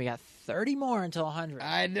 It's fun. We got 30 more until 100.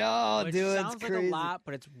 I know, which dude. sounds it's like crazy. a lot,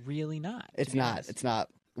 but it's really not. It's not. Honest. It's not.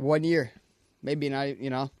 1 year. Maybe not, you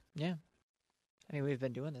know. Yeah. I mean, we've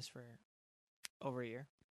been doing this for over a year.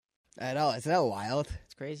 I know. Isn't that wild?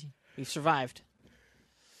 It's crazy. We've survived.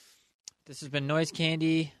 This has been Noise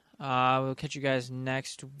Candy. We'll catch you guys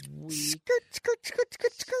next week. Skirt.